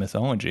that's a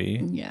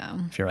mythology. Yeah.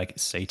 If you're like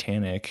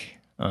satanic,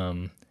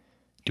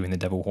 doing the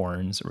devil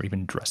horns or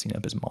even dressing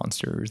up as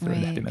monsters, there are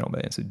heavy metal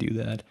bands that do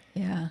that.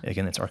 Yeah.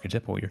 Again, it's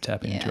archetypal. You're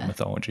tapping into a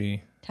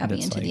mythology.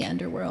 Tapping into the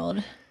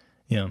underworld.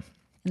 Yeah.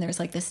 And there's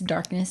like this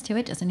darkness to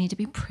it. Doesn't need to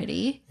be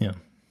pretty. Yeah.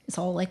 It's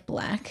all like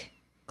black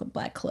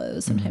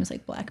clothes, sometimes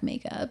like black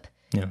makeup.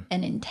 Yeah.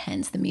 And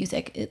intense. The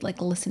music, it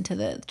like listen to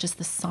the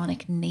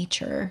sonic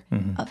nature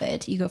of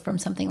it. You go from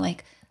something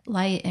like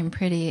light and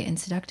pretty and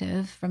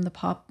seductive from the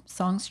pop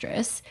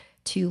songstress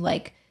to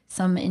like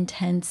some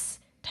intense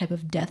type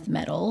of death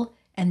metal.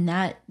 And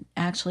that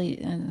actually,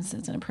 it's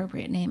an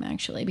appropriate name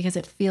actually, because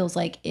it feels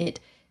like it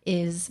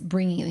is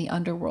bringing the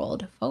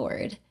underworld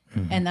forward.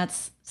 And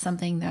that's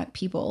something that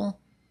people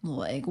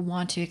like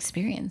want to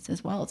experience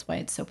as well. It's why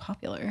it's so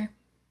popular.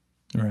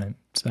 Right.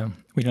 So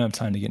we don't have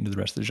time to get into the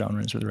rest of the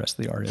genres or the rest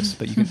of the artists,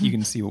 but you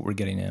can see what we're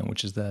getting at,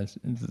 which is that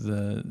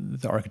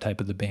the archetype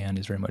of the band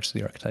is very much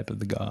the archetype of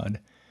the god.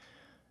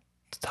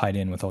 It's tied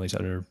in with all these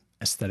other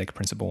aesthetic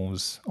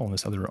principles, all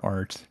this other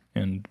art,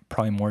 and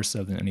probably more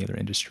so than any other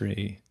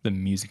industry, the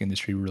music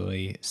industry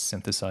really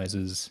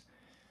synthesizes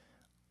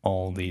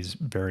all these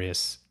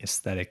various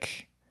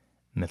aesthetic,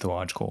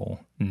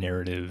 mythological,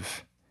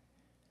 narrative,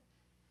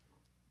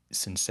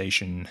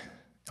 sensation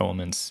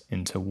elements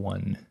into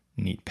one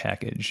neat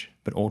package.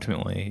 But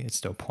ultimately, it's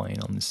still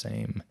playing on the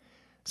same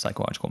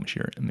psychological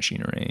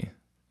machinery.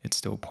 It's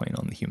still playing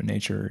on the human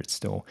nature. It's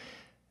still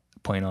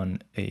playing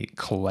on a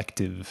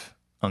collective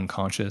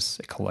unconscious,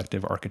 a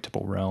collective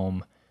archetypal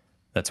realm.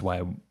 That's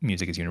why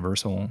music is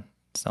universal.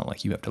 It's not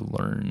like you have to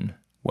learn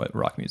what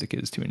rock music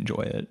is to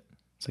enjoy it.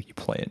 It's like you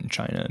play it in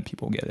China and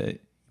people get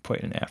it. You play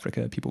it in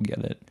Africa, people get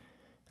it.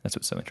 That's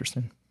what's so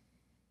interesting.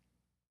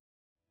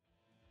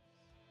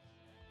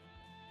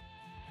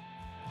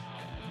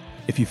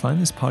 If you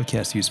find this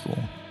podcast useful,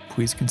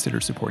 please consider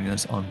supporting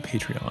us on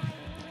Patreon.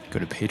 Go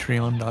to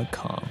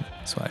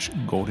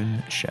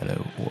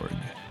patreon.com/goldenshadow.org.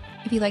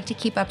 If you'd like to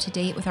keep up to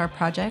date with our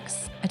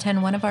projects,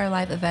 attend one of our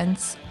live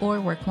events,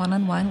 or work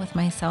one-on-one with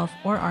myself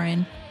or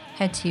Aaron,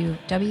 head to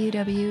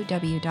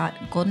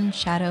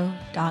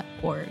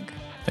www.goldenshadow.org.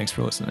 Thanks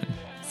for listening.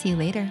 See you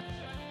later.